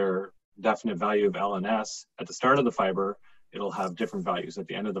particular definite value of L and S at the start of the fiber, it'll have different values at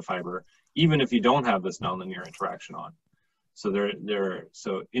the end of the fiber, even if you don't have this nonlinear interaction on. So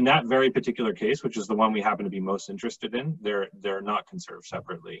so in that very particular case, which is the one we happen to be most interested in, they're not conserved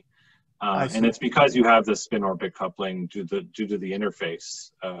separately. And it's because you have the spin orbit coupling due to the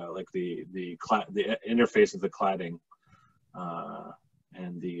interface, like the interface of the cladding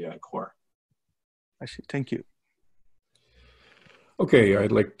and the core. I see. Thank you. Okay,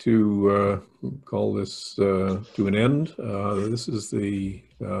 I'd like to call this to an end. This is the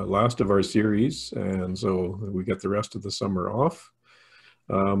last of our series, and so we get the rest of the summer off.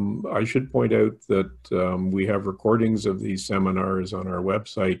 I should point out that we have recordings of these seminars on our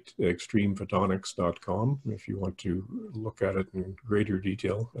website, extremephotonics.com, if you want to look at it in greater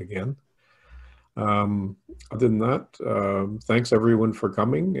detail again. Other than that, thanks everyone for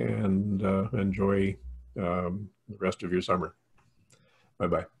coming, and enjoy the rest of your summer.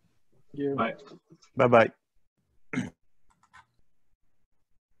 Bye-bye. Bye. Bye-bye.